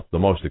Mike Roth, the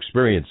most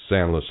experienced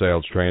Sandler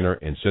sales trainer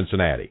in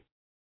Cincinnati.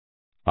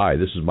 Hi,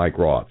 this is Mike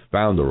Roth,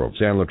 founder of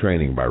Sandler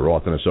Training by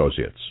Roth &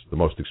 Associates, the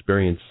most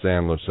experienced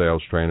Sandler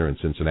sales trainer in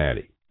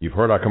Cincinnati. You've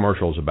heard our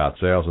commercials about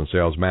sales and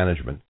sales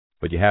management,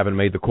 but you haven't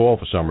made the call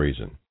for some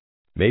reason.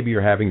 Maybe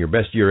you're having your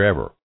best year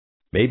ever.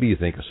 Maybe you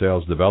think a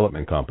sales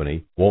development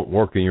company won't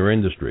work in your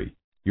industry.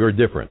 You're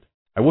different.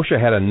 I wish I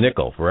had a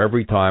nickel for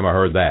every time I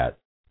heard that.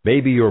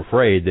 Maybe you're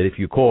afraid that if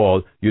you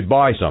called, you'd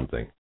buy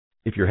something.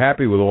 If you're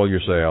happy with all your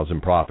sales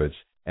and profits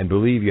and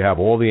believe you have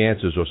all the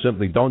answers, or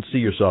simply don't see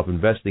yourself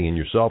investing in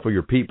yourself or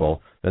your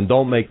people, then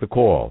don't make the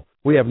call.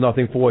 We have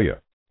nothing for you.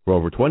 For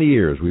over 20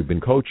 years, we've been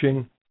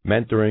coaching,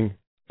 mentoring,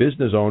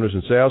 business owners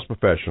and sales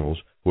professionals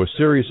who are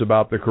serious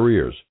about their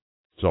careers.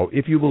 So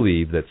if you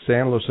believe that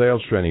Sandler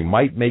Sales Training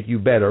might make you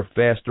better,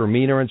 faster,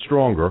 meaner, and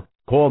stronger,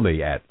 call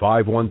me at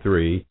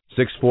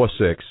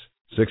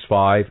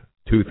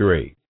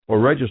 513-646-6523 or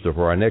register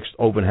for our next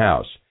open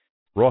house.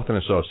 Roth &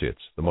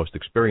 Associates, the most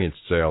experienced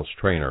sales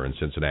trainer in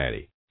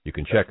Cincinnati. You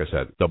can check us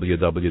at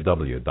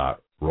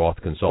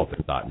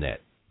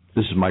www.rothconsulting.net.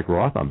 This is Mike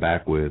Roth. I'm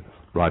back with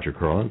Roger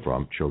Kerlin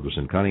from Childress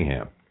 &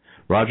 Cunningham.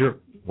 Roger,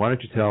 why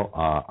don't you tell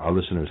our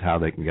listeners how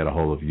they can get a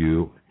hold of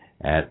you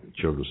at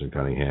Childress &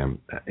 Cunningham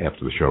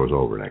after the show is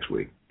over next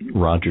week?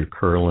 Roger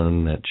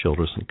Kerlin at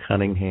Childress &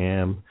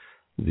 Cunningham.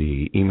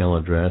 The email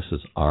address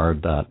is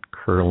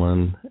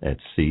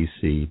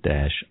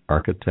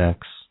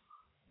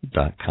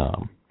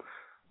r.kerlin@cc-architects.com.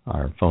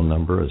 Our phone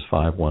number is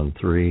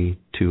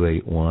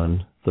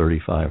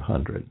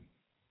 513-281-3500.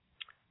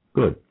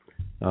 Good.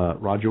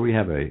 Roger, we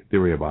have a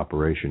theory of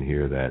operation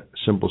here that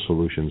simple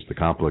solutions to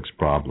complex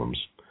problems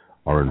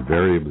are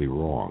invariably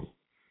wrong.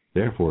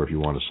 Therefore, if you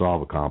want to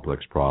solve a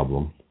complex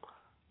problem,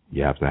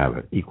 you have to have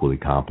an equally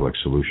complex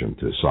solution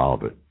to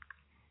solve it.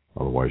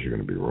 Otherwise, you're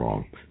going to be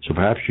wrong. So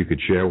perhaps you could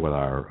share with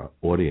our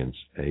audience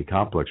a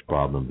complex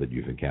problem that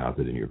you've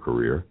encountered in your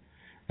career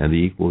and the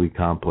equally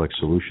complex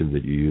solution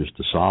that you use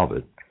to solve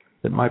it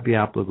that might be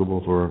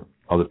applicable for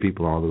other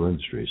people in other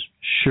industries.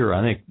 Sure.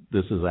 I think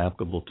this is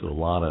applicable to a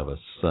lot of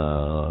us.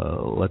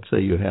 Let's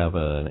say you have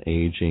an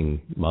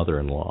aging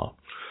mother-in-law.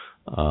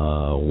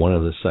 One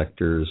of the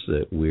sectors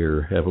that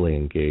we're heavily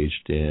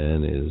engaged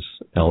in is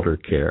elder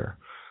care.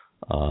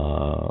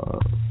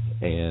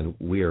 And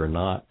we are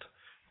not,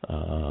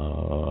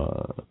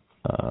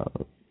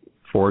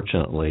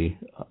 fortunately,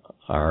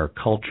 our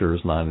culture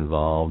is not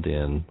involved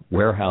in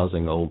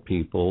warehousing old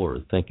people or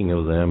thinking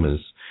of them as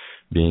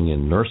being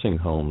in nursing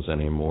homes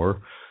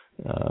anymore.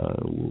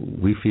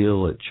 We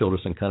feel at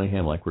Childress &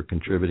 Cunningham like we're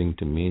contributing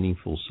to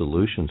meaningful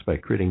solutions by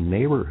creating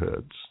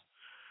neighborhoods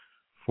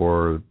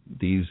for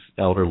these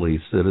elderly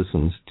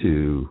citizens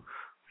to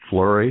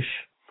flourish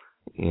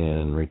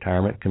in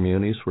retirement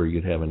communities where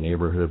you'd have a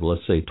neighborhood of,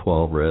 let's say,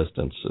 12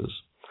 residences.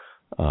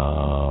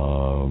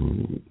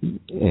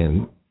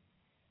 And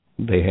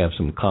they have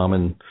some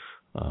common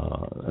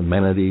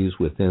amenities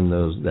within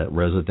that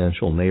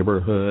residential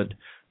neighborhood.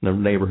 The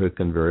neighborhood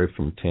can vary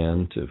from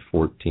 10 to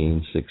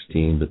 14,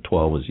 16, but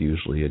 12 is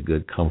usually a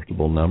good,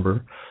 comfortable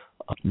number.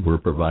 We're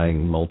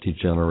providing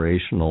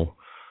multi-generational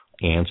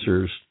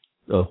answers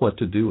of what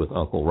to do with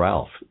Uncle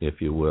Ralph, if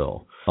you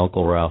will.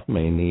 Uncle Ralph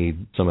may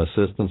need some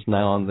assistance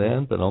now and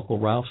then, but Uncle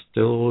Ralph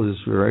still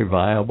is very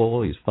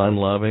viable. He's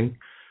fun-loving,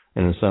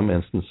 and in some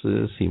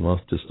instances, he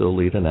wants to still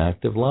lead an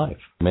active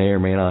life. He may or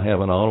may not have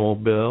an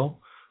automobile.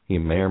 He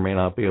may or may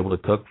not be able to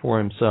cook for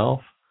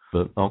himself,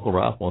 but Uncle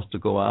Ralph wants to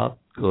go out,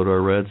 go to a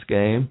Reds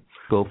game,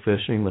 go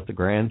fishing with the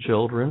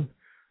grandchildren,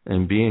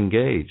 and be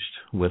engaged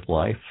with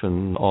life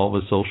and all of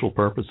his social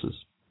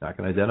purposes. I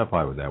can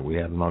identify with that. We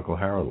had an Uncle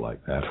Harold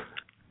like that.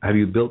 Have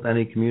you built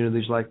any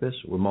communities like this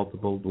with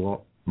multiple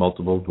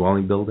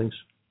dwelling buildings?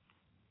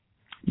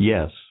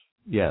 Yes.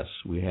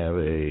 We have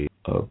a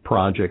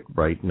project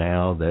right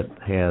now that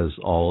has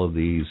all of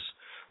these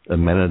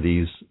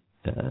amenities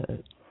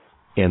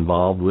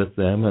involved with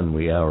them, and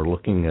we are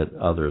looking at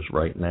others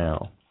right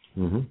now.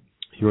 Mm-hmm.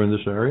 You're in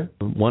this area?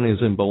 One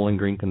is in Bowling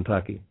Green,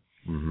 Kentucky,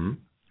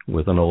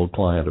 with an old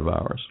client of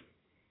ours.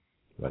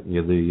 Right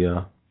near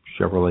the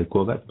Chevrolet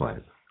Corvette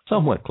plant.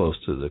 Somewhat close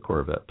to the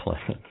Corvette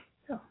plant.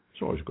 Yeah,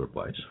 it's always a good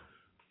place.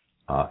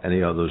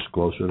 Any others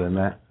closer than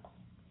that?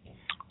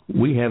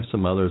 We have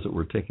some others that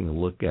we're taking a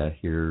look at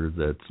here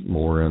that's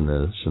more in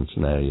the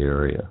Cincinnati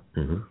area.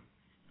 Mm-hmm. Do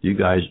you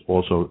guys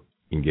also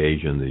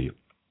engage in the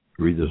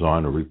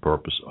redesign or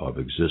repurpose of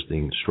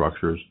existing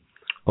structures?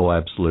 Oh,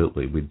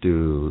 absolutely. We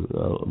do.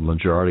 A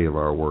majority of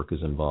our work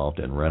is involved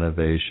in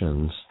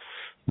renovations,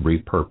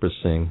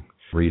 repurposing,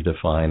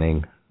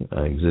 redefining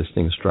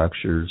existing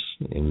structures,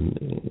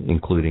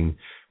 including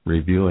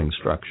reviewing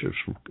structures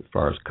as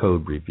far as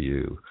code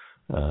review,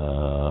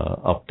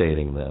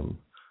 updating them,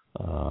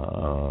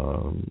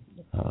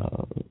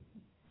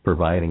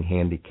 providing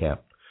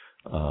handicap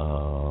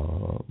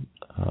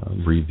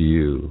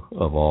review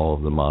of all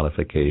of the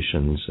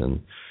modifications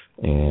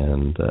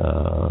and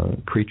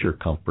creature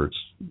comforts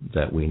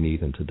that we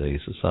need in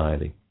today's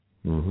society.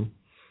 Mm-hmm.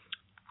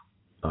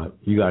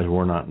 You guys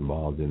were not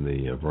involved in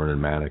the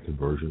Vernon Manor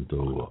conversion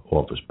to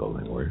office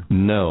building, were you?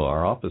 No,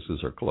 our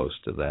offices are close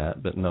to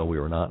that, but no, we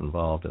were not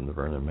involved in the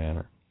Vernon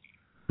Manor.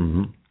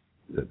 Mm-hmm.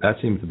 That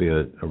seemed to be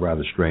a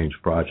rather strange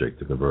project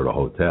to convert a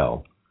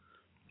hotel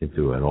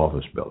into an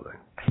office building.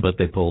 But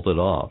they pulled it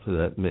off.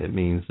 That it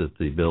means that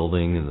the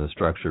building and the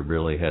structure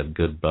really had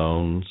good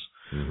bones,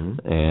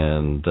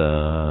 and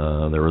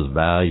there was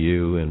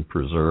value in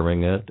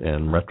preserving it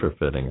and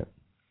retrofitting it.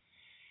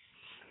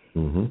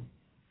 Mm-hmm.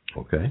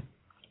 Okay.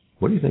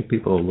 What do you think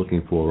people are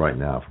looking for right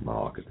now from an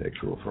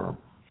architectural firm?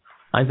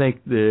 I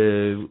think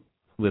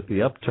with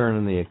the upturn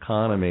in the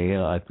economy,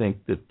 I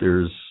think that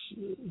there's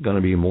going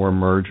to be more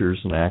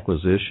mergers and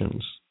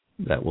acquisitions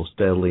that will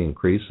steadily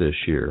increase this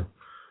year.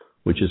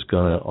 which is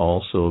going to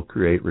also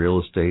create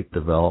real estate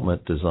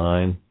development,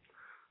 design,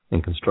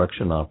 and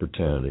construction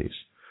opportunities.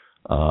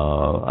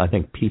 I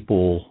think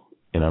people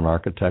in an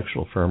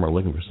architectural firm are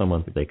looking for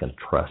someone that they can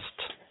trust.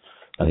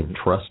 I think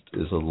trust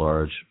is a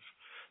large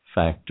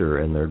factor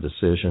in their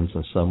decisions,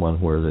 and someone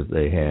where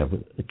they have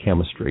a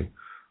chemistry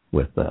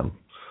with them.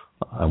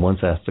 I once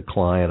asked a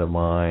client of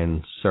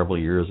mine several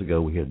years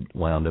ago, we had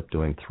wound up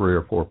doing 3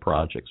 or 4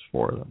 projects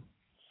for them,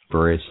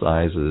 various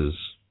sizes,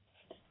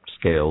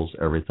 scales,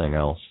 everything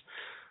else.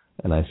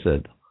 And I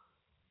said,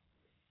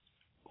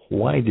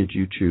 why did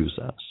you choose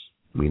us?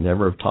 We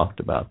never have talked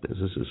about this.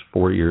 This is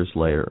 4 years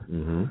later.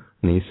 Mm-hmm.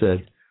 And he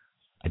said,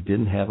 I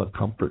didn't have a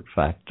comfort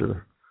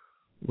factor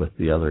with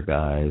the other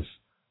guys,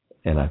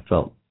 and I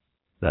felt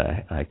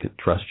that I could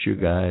trust you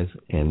guys,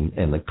 and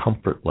the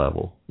comfort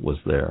level was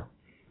there.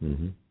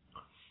 Mm-hmm.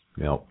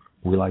 You know,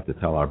 we like to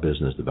tell our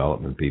business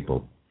development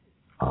people,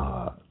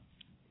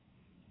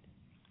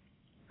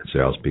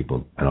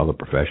 salespeople, and other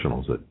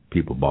professionals that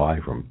people buy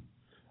from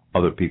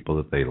other people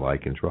that they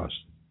like and trust.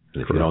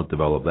 And if you don't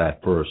develop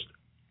that first,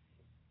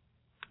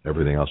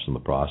 everything else in the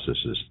process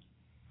is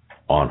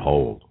on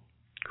hold.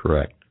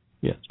 Correct.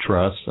 Yeah,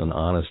 trust and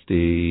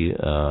honesty,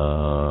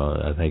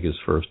 I think, is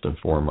first and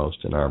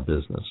foremost in our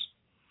business.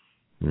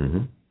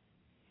 Mm-hmm.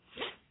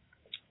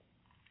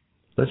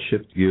 Let's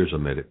shift gears a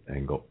minute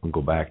and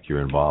go back to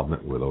your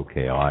involvement with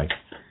OKI,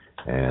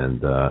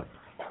 and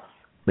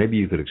maybe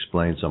you could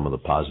explain some of the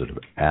positive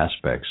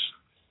aspects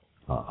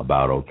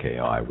about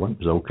OKI. When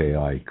was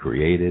OKI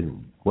created?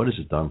 What has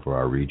it done for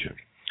our region?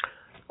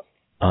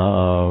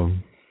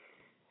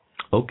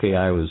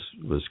 OKI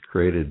was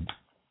created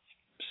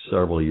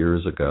several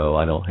years ago.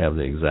 I don't have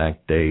the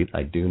exact date.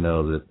 I do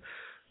know that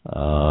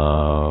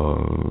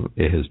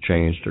it has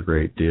changed a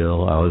great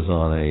deal. I was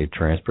on a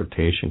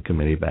transportation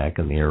committee back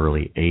in the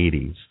early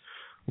 80s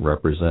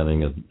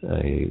representing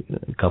a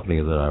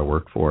company that I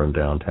worked for in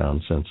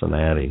downtown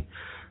Cincinnati,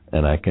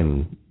 and I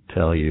can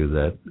tell you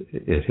that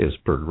it has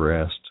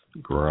progressed,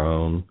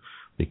 grown,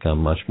 become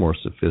much more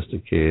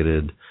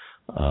sophisticated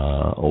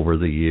over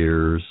the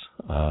years.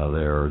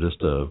 There are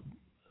just a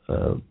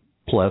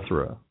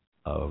plethora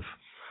of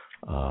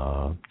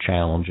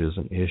challenges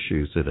and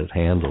issues that it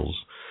handles.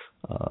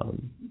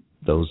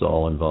 Those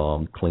all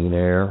involve clean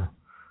air,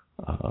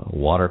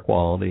 water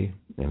quality,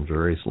 and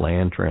various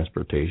land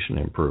transportation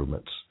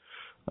improvements.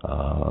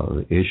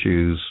 The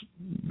issues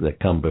that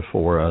come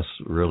before us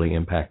really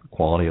impact the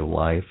quality of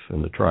life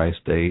in the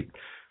tri-state,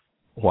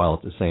 while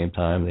at the same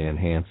time they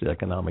enhance the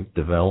economic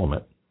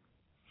development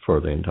for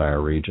the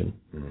entire region.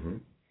 Mm-hmm.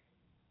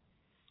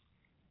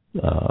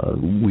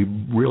 We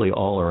really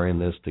all are in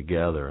this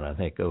together, and I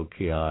think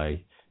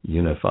OKI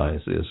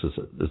unifies this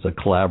as a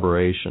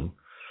collaboration.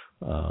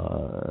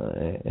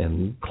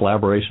 And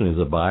collaboration is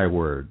a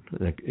byword.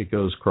 It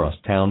goes across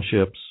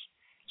townships,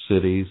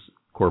 cities,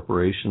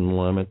 corporation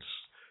limits,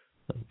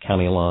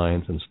 county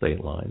lines, and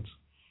state lines.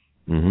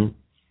 Mm-hmm.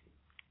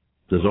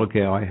 Does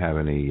OKI have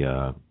any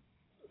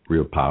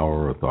real power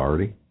or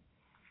authority?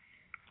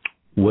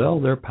 Well,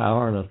 their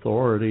power and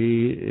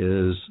authority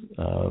is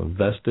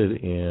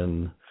vested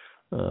in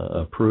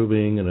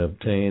approving and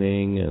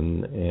obtaining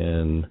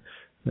and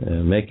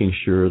making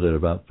sure that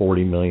about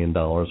 $40 million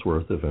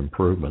worth of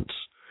improvements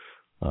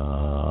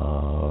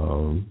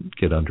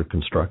get under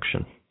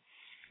construction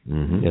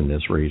in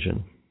this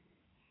region.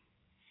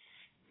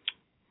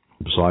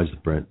 Besides the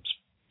Brent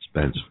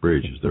Spence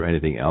Bridge, is there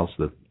anything else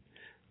that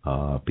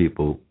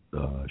people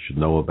should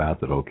know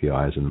about that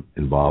OKI is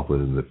involved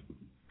with in the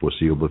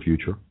foreseeable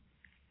future?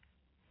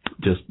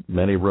 Just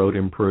many road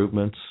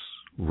improvements,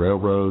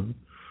 railroad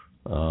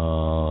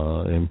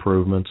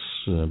improvements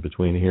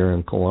between here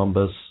and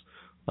Columbus.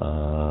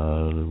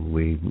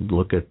 We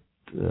look at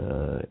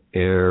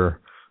air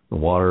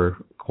and water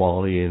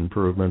quality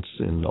improvements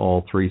in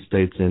all 3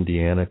 states,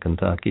 Indiana,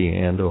 Kentucky,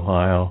 and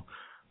Ohio.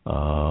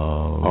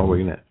 Are we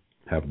going to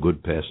have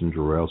good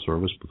passenger rail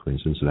service between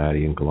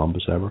Cincinnati and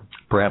Columbus ever?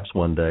 Perhaps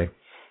one day.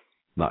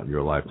 Not in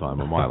your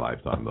lifetime or my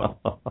lifetime, though.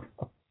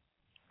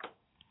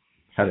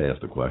 Had to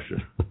ask the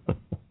question.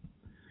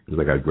 Because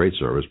they got great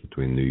service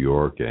between New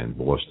York and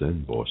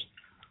Boston,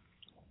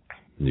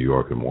 New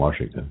York and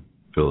Washington,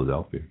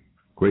 Philadelphia.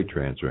 Great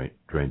train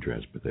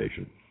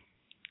transportation.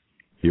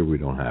 Here we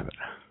don't have it.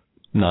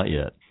 Not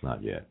yet.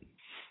 Not yet.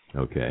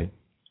 Okay.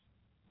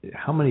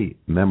 How many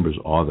members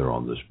are there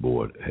on this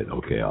board at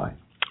OKI?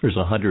 There's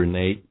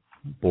 108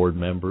 board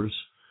members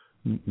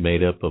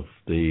made up of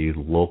the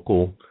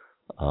local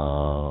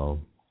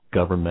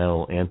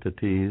governmental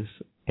entities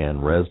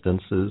and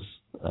residences,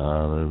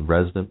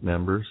 resident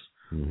members.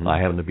 Mm-hmm. I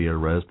happen to be a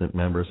resident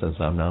member since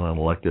I'm not an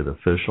elected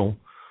official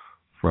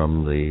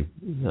from the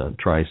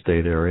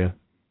tri-state area.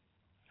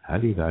 How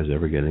do you guys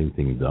ever get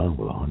anything done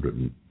with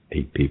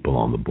 108 people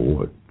on the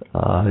board?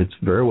 It's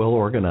very well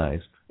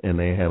organized, and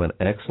they have an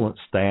excellent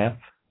staff,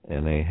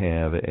 and they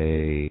have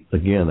a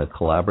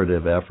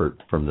collaborative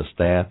effort from the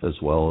staff as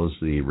well as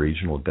the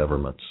regional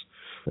governments.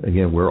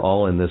 Again, we're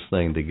all in this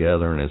thing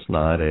together, and it's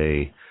not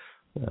a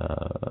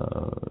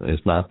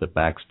It's not the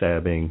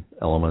backstabbing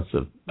elements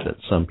that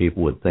some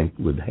people would think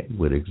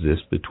would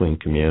exist between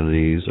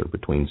communities or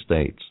between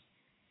states.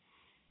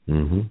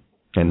 Mm-hmm.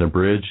 And the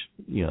bridge,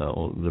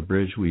 the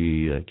bridge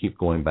we keep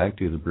going back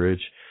to, the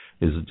bridge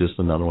is just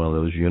another one of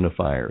those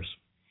unifiers.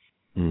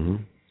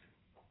 Mm-hmm.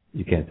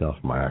 You can't tell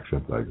from my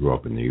accent that I grew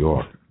up in New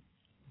York.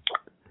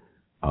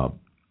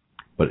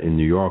 But in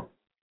New York,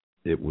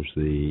 it was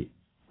the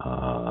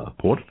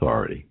Port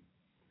Authority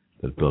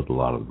that built a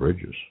lot of the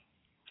bridges.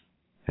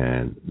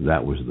 And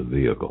that was the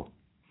vehicle.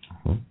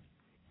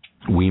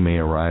 Mm-hmm. We may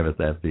arrive at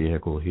that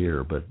vehicle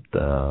here, but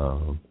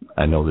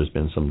I know there's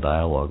been some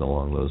dialogue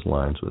along those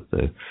lines with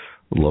the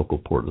local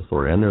Port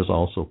Authority. And there's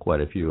also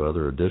quite a few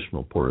other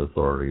additional port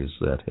authorities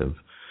that have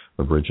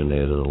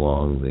originated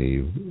along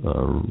the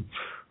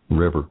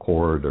river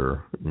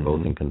corridor, mm-hmm.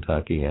 both in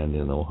Kentucky and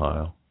in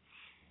Ohio.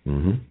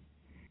 Mm-hmm.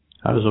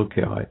 How does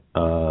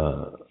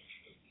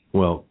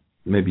well,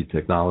 maybe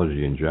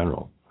technology in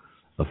general,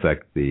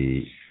 affect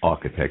the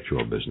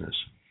architectural business?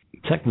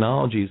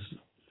 Technology's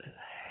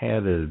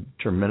had a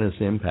tremendous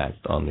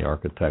impact on the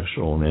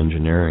architectural and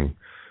engineering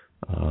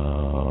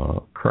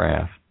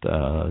craft,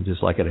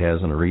 just like it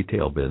has in a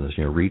retail business.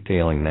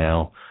 Retailing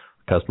now,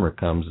 customer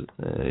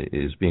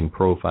is being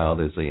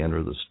profiled as they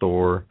enter the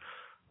store.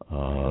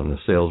 The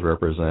sales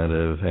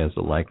representative has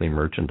the likely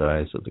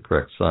merchandise of the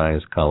correct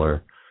size,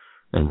 color,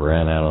 and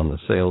brand out on the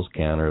sales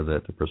counter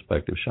that the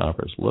prospective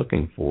shopper is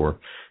looking for.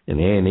 In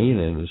the A&E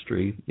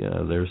industry,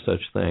 there's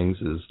such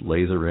things as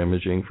laser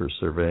imaging for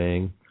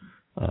surveying,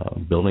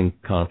 building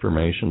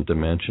confirmation,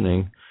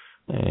 dimensioning,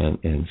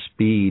 and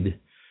speed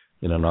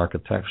in an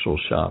architectural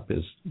shop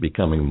is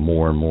becoming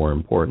more and more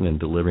important in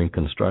delivering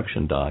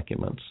construction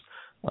documents.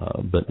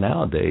 But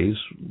nowadays,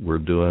 we're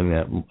doing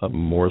that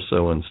more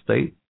so in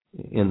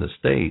the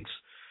States,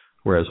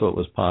 whereas what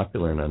was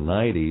popular in the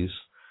 90s,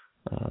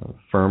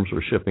 firms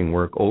were shipping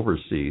work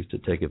overseas to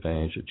take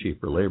advantage of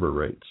cheaper labor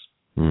rates.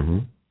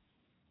 Mm-hmm.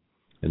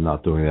 And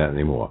not doing that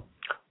anymore.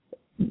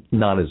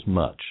 Not as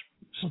much.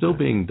 Still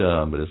being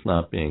done, but it's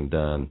not being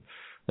done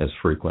as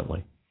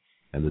frequently.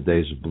 And the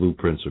days of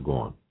blueprints are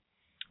gone.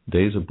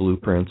 Days of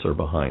blueprints are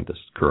behind us,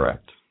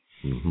 correct.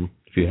 Mm-hmm.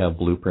 If you have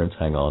blueprints,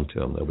 hang on to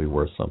them. They'll be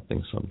worth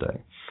something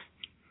someday.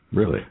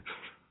 Really?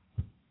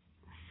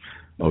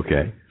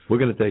 Okay. We're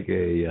going to take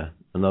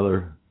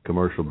another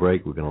commercial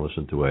break. We're going to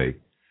listen to a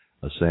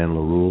Sandler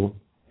rule,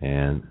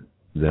 and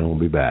then we'll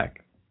be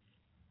back.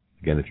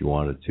 Again, if you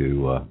wanted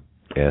to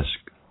ask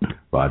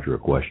Roger a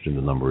question,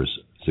 the number is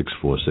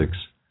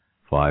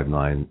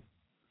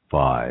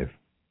 646-595-4916.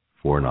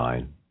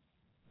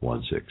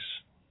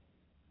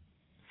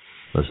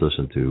 Let's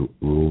listen to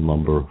rule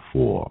number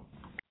 4.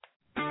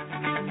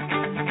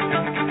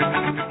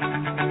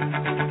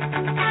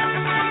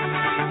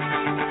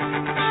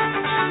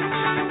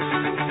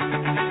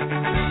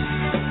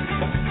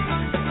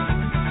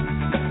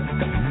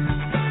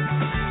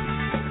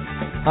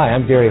 Hi,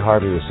 I'm Gary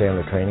Harvey with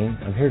Sandler Training.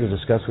 I'm here to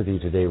discuss with you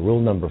today rule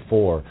number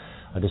 4.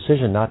 A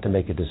decision not to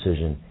make a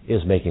decision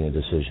is making a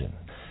decision.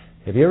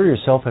 Have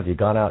you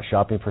gone out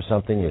shopping for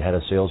something, you had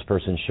a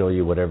salesperson show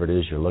you whatever it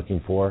is you're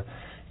looking for,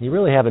 and you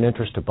really have an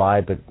interest to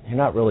buy, but you're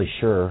not really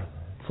sure.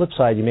 Flip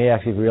side, you may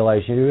actually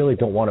realize you really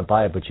don't want to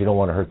buy it, but you don't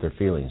want to hurt their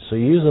feelings. So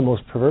you use the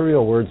most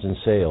proverbial words in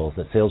sales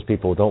that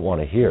salespeople don't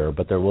want to hear,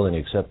 but they're willing to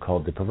accept,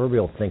 called the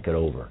proverbial think it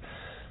over.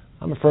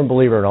 I'm a firm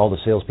believer in all the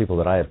salespeople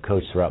that I have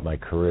coached throughout my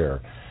career,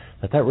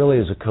 that really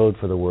is a code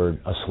for the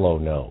word a slow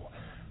no.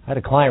 I had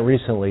a client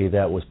recently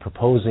that was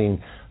proposing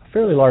a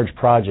fairly large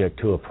project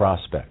to a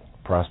prospect.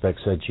 The prospect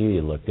said, gee,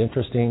 it looked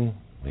interesting.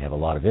 We have a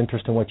lot of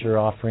interest in what you're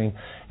offering.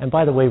 And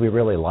by the way, we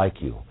really like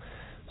you.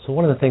 So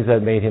one of the things that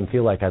made him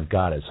feel like I've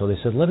got it. So they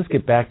said, let us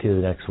get back to you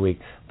the next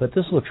week, but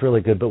this looks really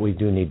good, but we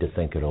do need to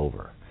think it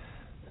over.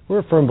 We're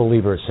a firm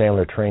believer at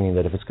Sandler Training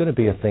that if it's going to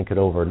be a think it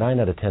over, 9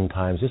 out of 10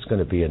 times it's going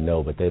to be a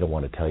no, but they don't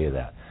want to tell you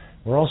that.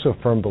 We're also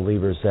firm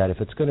believers that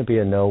if it's going to be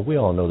a no, we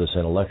all know this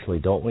intellectually,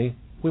 don't we?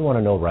 We want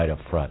to know right up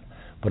front.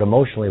 But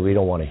emotionally, we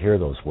don't want to hear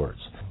those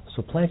words.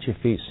 So plant your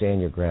feet, stand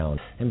your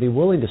ground, and be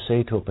willing to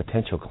say to a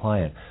potential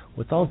client,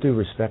 with all due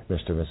respect,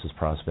 Mr. and Mrs.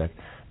 Prospect,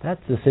 that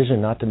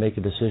decision not to make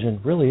a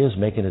decision really is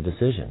making a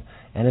decision.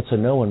 And it's a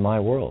no in my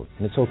world,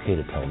 and it's okay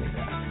to tell me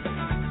that.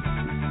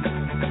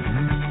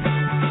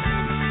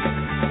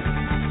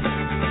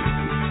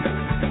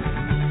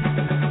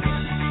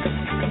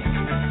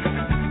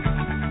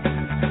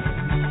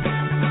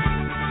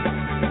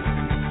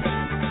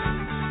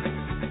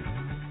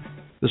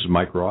 This is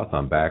Mike Roth.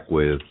 I'm back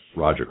with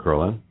Roger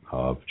Kerlin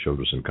of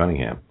Childress &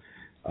 Cunningham.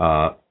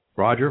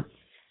 Roger,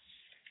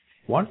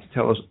 why don't you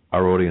tell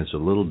our audience a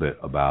little bit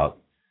about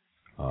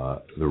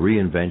the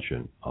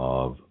reinvention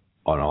of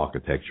an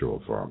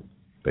architectural firm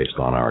based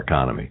on our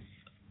economy?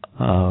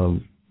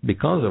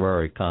 Because of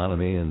our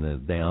economy and the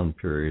down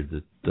period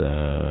that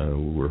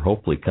we're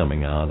hopefully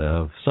coming out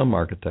of, some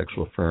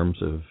architectural firms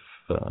have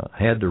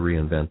had to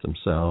reinvent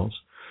themselves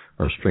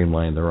or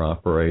streamline their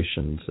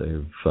operations.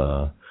 They've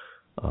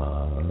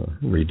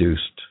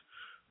reduced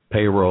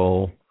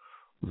payroll,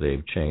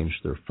 they've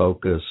changed their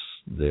focus,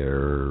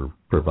 They're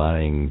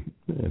providing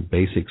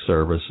basic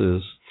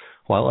services,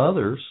 while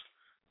others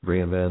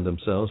reinvent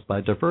themselves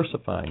by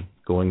diversifying,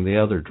 going the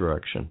other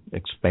direction,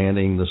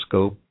 expanding the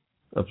scope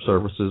of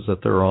services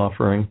that they're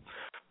offering.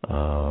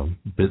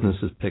 Business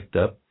has picked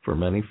up for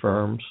many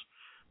firms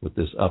with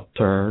this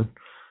upturn,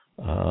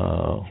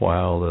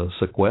 while the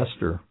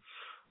sequester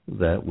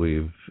that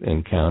we've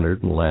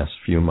encountered in the last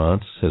few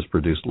months has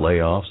produced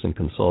layoffs in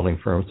consulting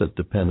firms that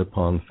depend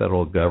upon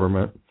federal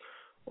government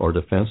or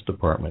Defense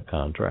Department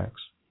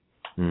contracts.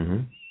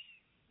 Mm-hmm.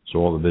 So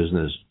all the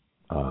business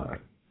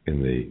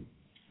in the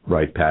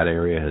Wright Pat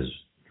area has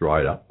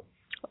dried up?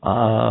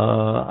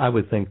 I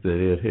would think that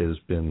it has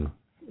been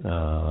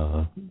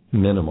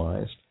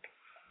minimized.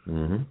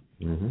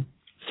 Mm-hmm. Mm-hmm.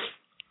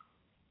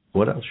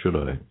 What else should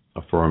a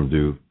firm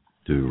do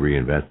to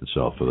reinvent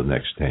itself for the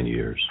next 10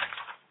 years?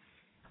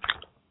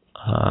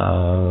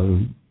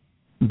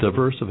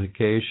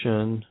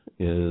 Diversification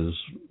is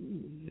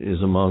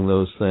among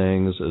those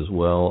things, as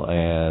well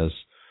as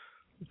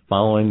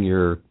following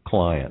your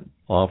client,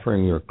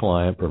 offering your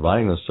client,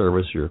 providing the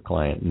service your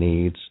client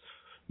needs,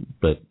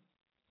 but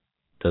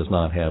does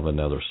not have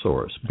another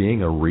source,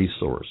 being a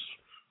resource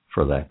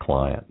for that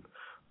client.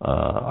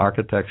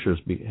 Architecture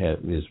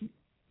is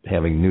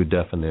having new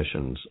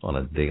definitions on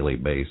a daily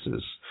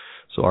basis.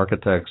 So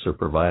architects are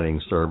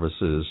providing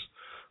services,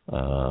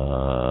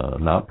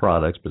 not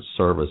products, but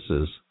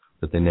services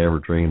that they never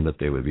dreamed that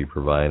they would be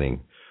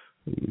providing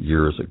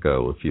years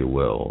ago, if you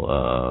will.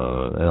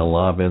 In a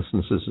lot of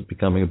instances, it's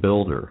becoming a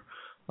builder.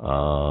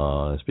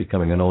 It's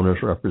becoming an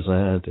owner's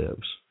representative.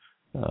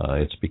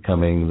 It's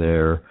becoming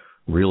their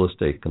real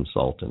estate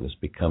consultant. It's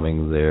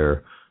becoming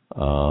their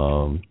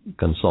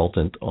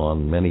consultant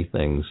on many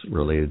things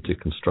related to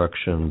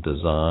construction,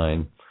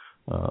 design,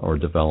 or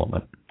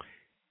development.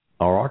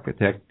 Are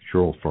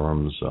architectural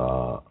firms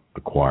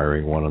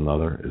acquiring one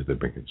another? Has there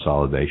been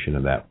consolidation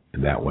in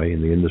that way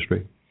in the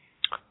industry?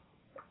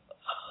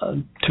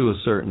 To a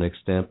certain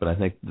extent, but I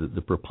think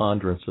the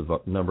preponderance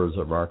of numbers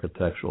of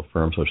architectural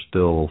firms are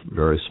still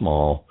very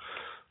small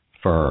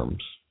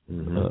firms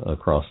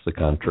across the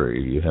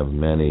country. You have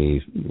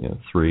many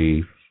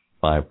 3,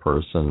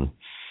 5-person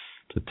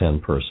to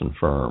 10-person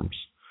firms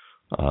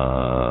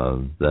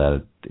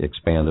that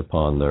expand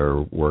upon their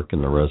work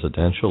in the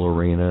residential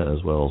arena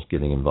as well as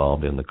getting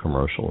involved in the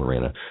commercial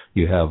arena.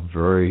 You have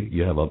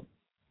a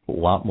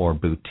lot more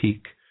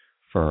boutique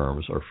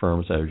firms or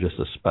firms that are just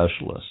a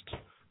specialist.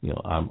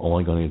 I'm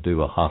only going to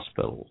do a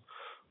hospital,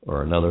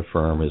 or another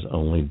firm is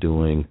only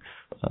doing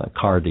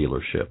car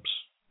dealerships,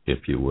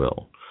 if you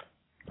will.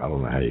 I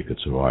don't know how you could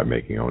survive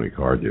making only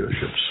car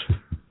dealerships.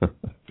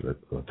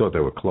 I thought they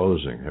were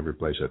closing. Every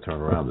place I turn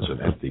around, there's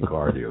an empty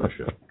car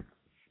dealership.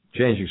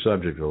 Changing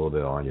subject a little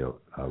bit on you,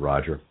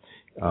 Roger.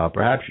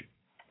 Perhaps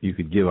you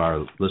could give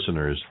our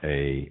listeners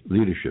a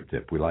leadership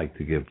tip. We like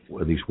to give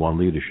at least one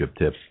leadership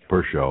tip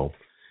per show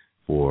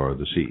for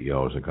the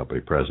CEOs and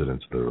company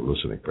presidents that are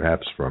listening.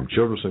 Perhaps from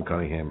Childress &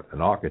 Cunningham,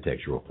 an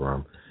architectural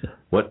firm,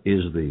 what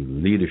is the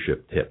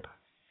leadership tip?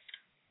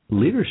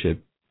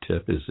 Leadership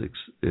tip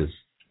is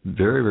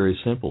very, very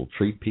simple.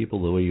 Treat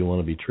people the way you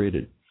want to be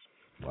treated.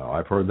 Well,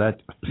 I've heard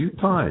that a few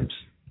times.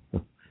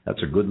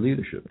 That's a good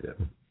leadership tip.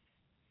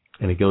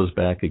 And it goes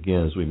back,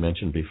 again, as we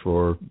mentioned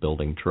before,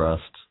 building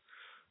trust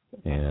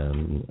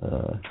and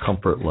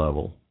comfort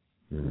level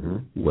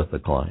with the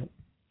client.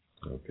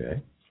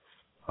 Okay.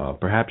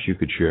 Perhaps you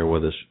could share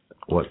with us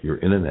what your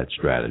internet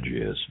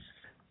strategy is.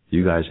 Do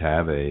you guys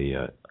have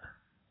do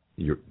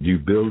you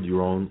build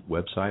your own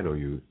website, or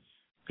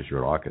because you're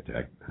an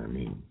architect, I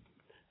mean,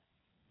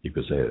 you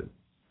could say a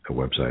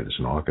website is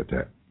an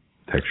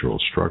architectural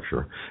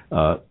structure.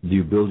 Do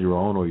you build your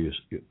own, or you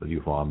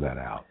farm that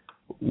out?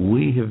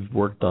 We have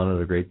worked on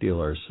it a great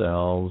deal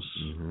ourselves.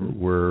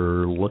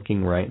 We're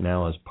looking right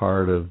now as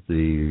part of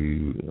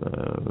the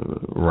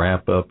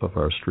wrap-up of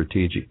our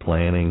strategic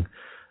planning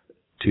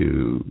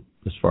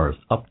as far as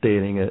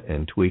updating it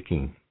and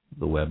tweaking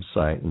the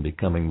website and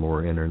becoming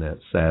more internet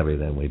savvy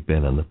than we've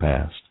been in the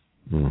past.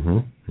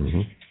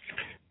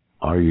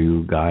 Are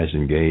you guys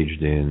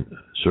engaged in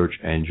search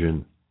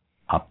engine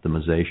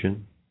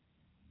optimization?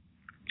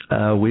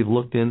 We've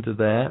looked into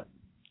that.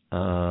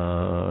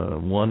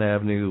 One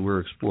avenue we're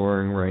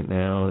exploring right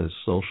now is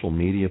social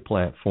media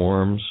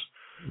platforms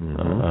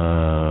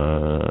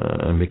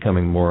and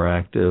becoming more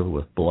active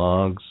with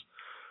blogs.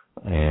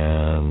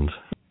 And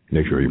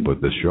make sure you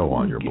put this show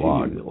on your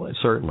blog.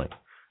 Certainly.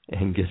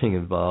 And getting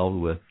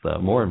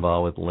more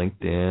involved with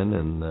LinkedIn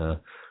and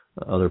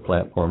other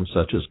platforms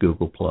such as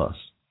Google+.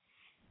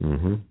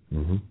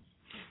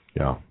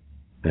 Yeah.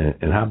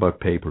 And how about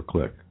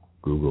pay-per-click?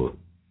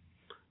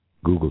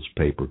 Google's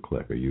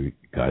pay-per-click. Are you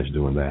guys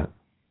doing that?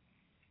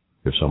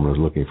 If someone is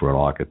looking for an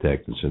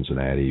architect in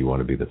Cincinnati, you want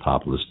to be the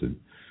top listed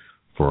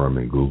firm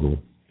in Google?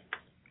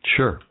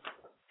 Sure.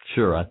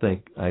 I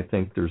think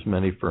there's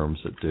many firms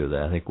that do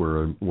that. I think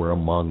we're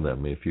among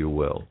them, if you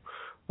will,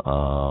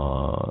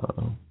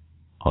 on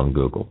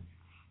Google.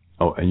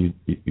 Oh, and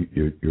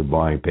you're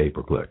buying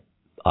pay-per-click?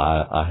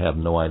 I have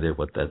no idea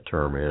what that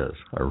term is.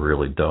 I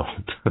really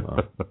don't.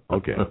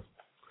 Okay.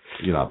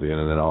 You're not the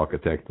internet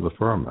architect of the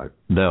firm. I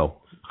No.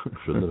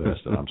 shouldn't have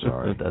asked it. I'm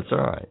sorry. That's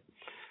all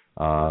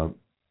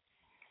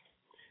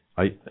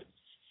right.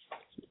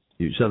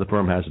 You said the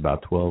firm has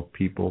about 12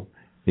 people.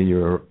 In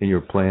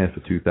your plan for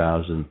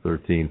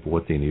 2013-14,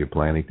 are you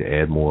planning to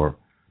add more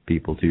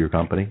people to your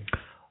company?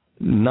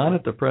 Not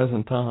at the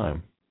present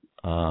time.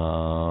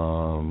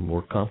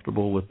 We're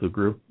comfortable with the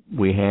group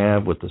we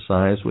have, with the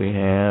size we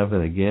have,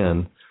 and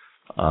again,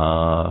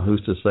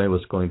 who's to say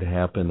what's going to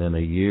happen in a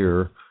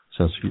year?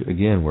 Since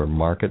again, we're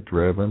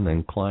market-driven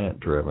and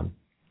client-driven.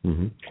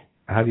 Mm-hmm.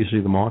 How do you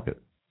see the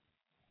market?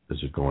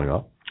 Is it going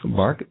up?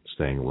 Market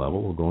staying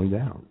level or going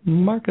down?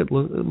 Market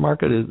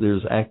is,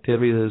 there's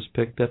activity that has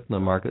picked up, and the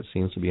market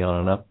seems to be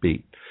on an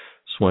upbeat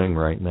swing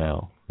right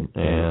now.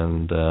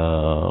 And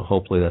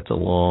hopefully that's a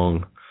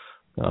long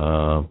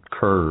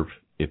curve,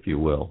 if you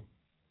will.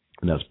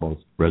 And that's both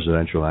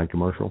residential and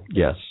commercial?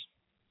 Yes.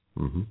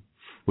 Mm-hmm.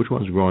 Which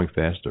one's growing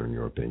faster, in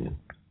your opinion?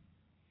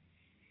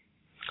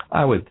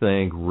 I would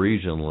think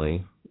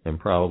regionally and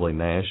probably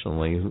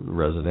nationally,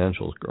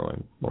 residential is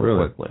growing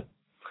more quickly.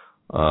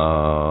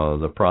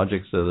 The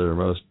projects that are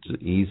most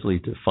easily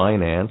to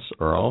finance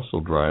are also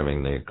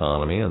driving the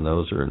economy, and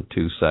those are in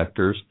two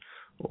sectors.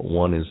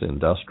 One is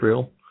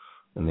industrial,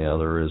 and the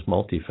other is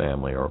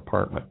multifamily or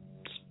apartments.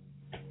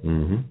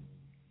 Mm-hmm.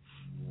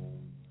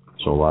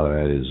 So a lot of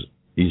that is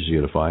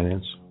easier to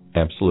finance?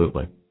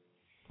 Absolutely.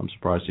 I'm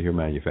surprised to hear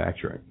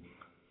manufacturing.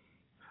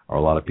 Are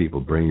a lot of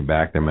people bringing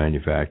back their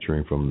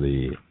manufacturing from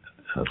the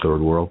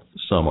third world?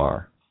 Some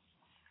are.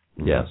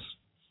 Mm-hmm. Yes.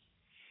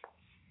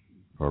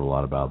 Heard a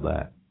lot about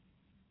that.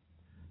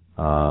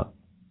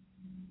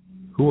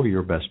 Who are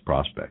your best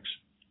prospects?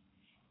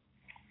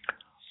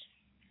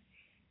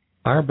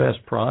 Our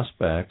best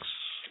prospects,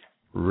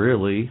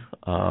 really,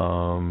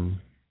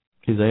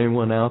 is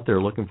anyone out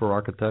there looking for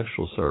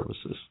architectural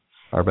services.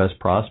 Our best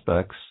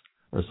prospects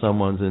are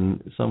someone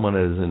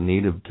that is in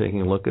need of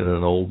taking a look at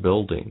an old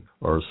building,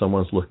 or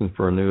someone's looking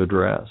for a new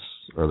address,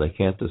 or they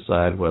can't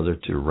decide whether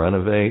to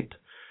renovate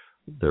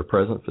their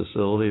present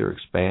facility or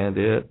expand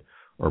it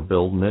or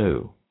build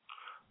new.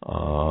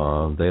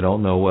 They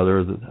don't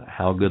know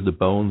how good the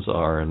bones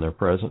are in their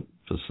present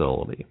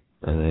facility,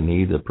 and they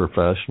need a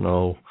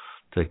professional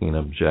taking an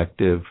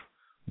objective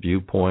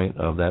viewpoint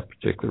of that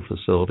particular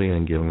facility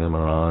and giving them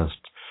an honest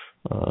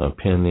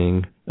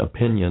opinion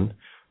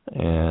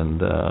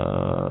and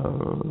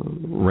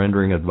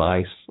rendering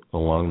advice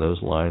along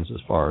those lines as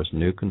far as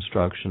new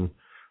construction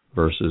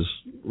versus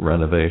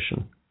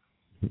renovation.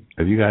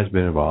 Have you guys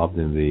been involved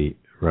in the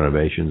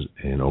renovations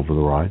in Over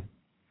the Rhine?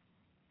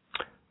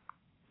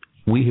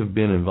 We have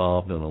been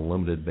involved on a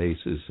limited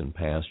basis in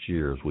past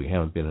years. We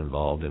haven't been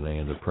involved in any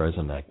of the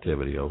present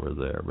activity over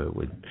there, but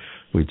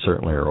we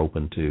certainly are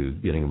open to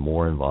getting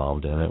more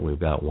involved in it. We've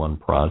got one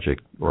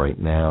project right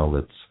now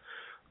that's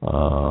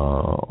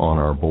on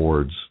our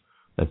boards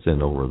that's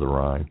in Over the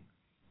Rhine.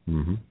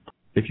 Mm-hmm.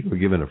 If you were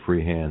given a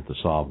free hand to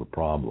solve the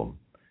problem,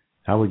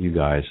 how would you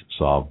guys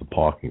solve the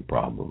parking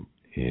problem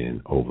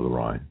in Over the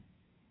Rhine?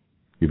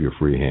 Give you a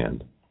free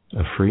hand.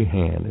 A free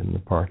hand in the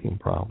parking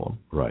problem.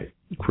 Right.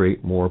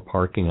 Create more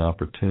parking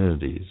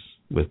opportunities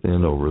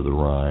within Over the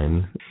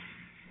Rhine.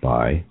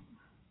 By?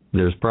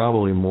 There's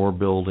probably more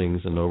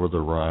buildings in Over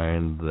the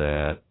Rhine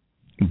that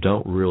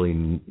don't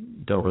really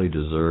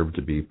deserve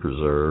to be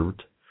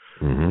preserved.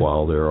 Mm-hmm.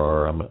 While there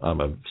are,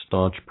 I'm a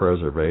staunch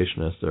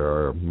preservationist, there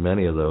are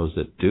many of those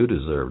that do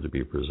deserve to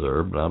be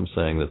preserved, but I'm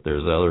saying that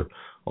there's other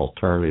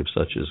alternatives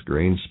such as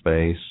green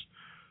space,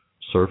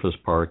 surface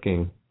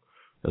parking,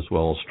 as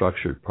well as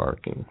structured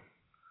parking.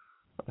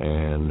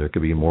 And there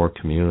could be more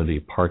community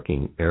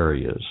parking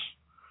areas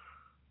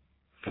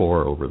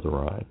for Over the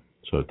Rhine.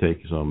 So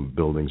take some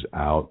buildings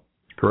out.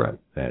 Correct.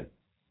 That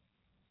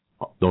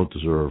don't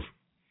deserve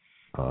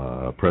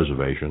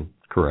preservation.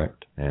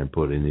 Correct. And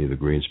put in either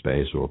green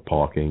space or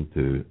parking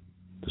to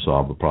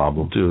solve the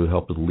problem. To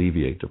help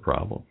alleviate the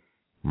problem.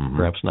 Mm-hmm.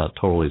 Perhaps not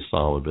totally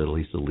solve it, but at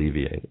least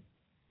alleviate it.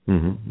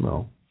 Mm-hmm.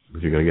 Well,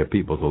 if you're going to get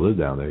people to live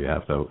down there, you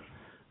have to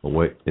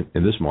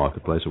in this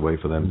marketplace, a way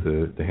for them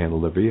to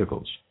handle their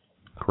vehicles.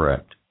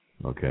 Correct.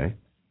 Okay.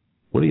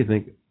 What do you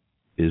think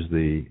is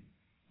the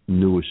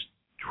newest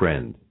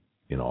trend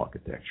in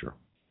architecture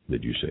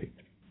that you see?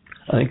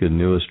 I think the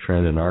newest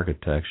trend in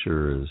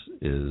architecture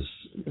is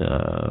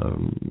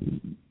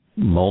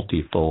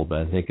multifold, but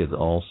I think it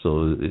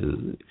also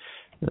is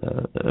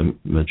a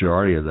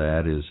majority of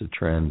that is a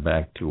trend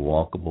back to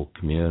walkable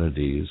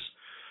communities,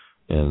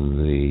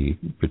 and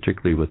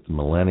particularly with the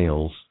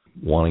millennials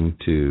wanting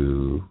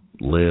to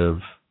live,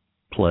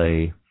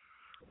 play,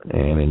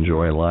 and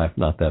enjoy life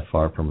not that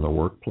far from the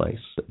workplace.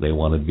 They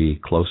want to be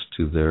close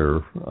to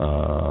their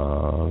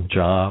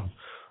job.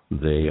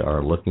 They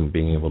are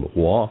being able to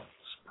walk,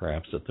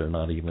 perhaps that they're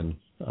not even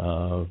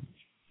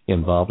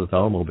involved with the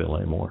automobile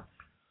anymore.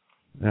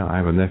 Now, I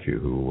have a nephew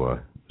who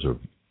is a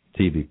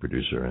TV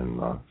producer in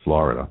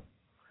Florida.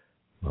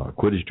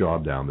 Quit his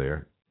job down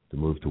there to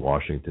move to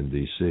Washington,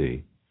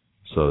 D.C.,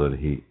 so that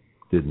he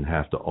didn't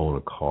have to own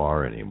a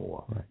car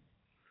anymore. Right.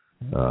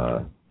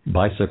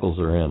 Bicycles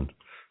are in.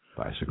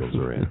 Bicycles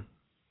are in.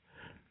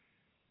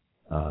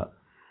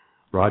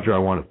 Roger, I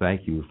want to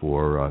thank you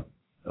for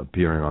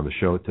appearing on the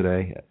show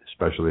today,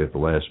 especially at the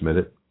last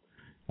minute.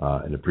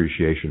 In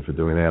appreciation for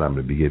doing that, I'm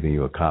going to be giving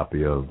you a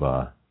copy of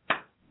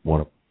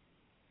one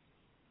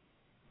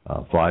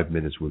of 5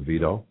 Minutes with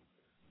Vito,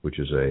 which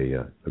is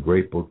a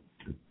great book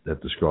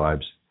that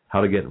describes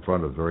how to get in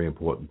front of a very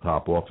important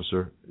top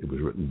officer. It was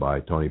written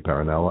by Tony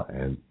Parinella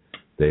and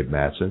Dave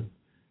Mattson.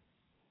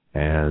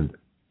 And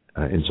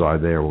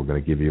inside there, we're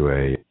going to give you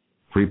a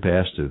free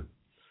pass to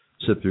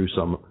sit through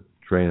some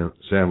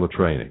Sandler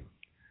training.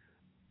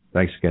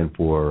 Thanks again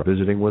for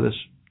visiting with us.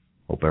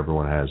 Hope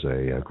everyone has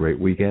a great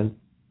weekend.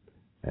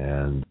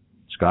 And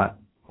Scott,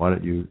 why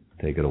don't you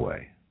take it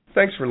away?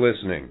 Thanks for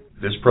listening.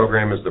 This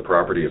program is the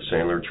property of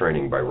Sandler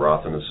Training by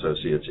Roth &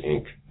 Associates,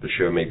 Inc. The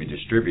show may be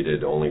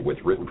distributed only with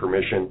written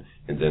permission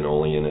and then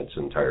only in its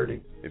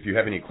entirety. If you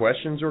have any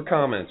questions or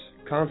comments,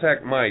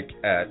 contact Mike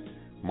at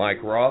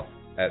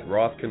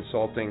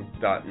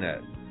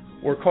mikeroth@rothconsulting.net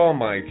or call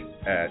Mike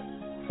at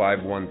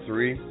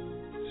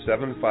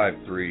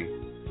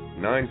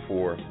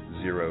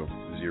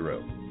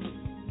 513-753-9400.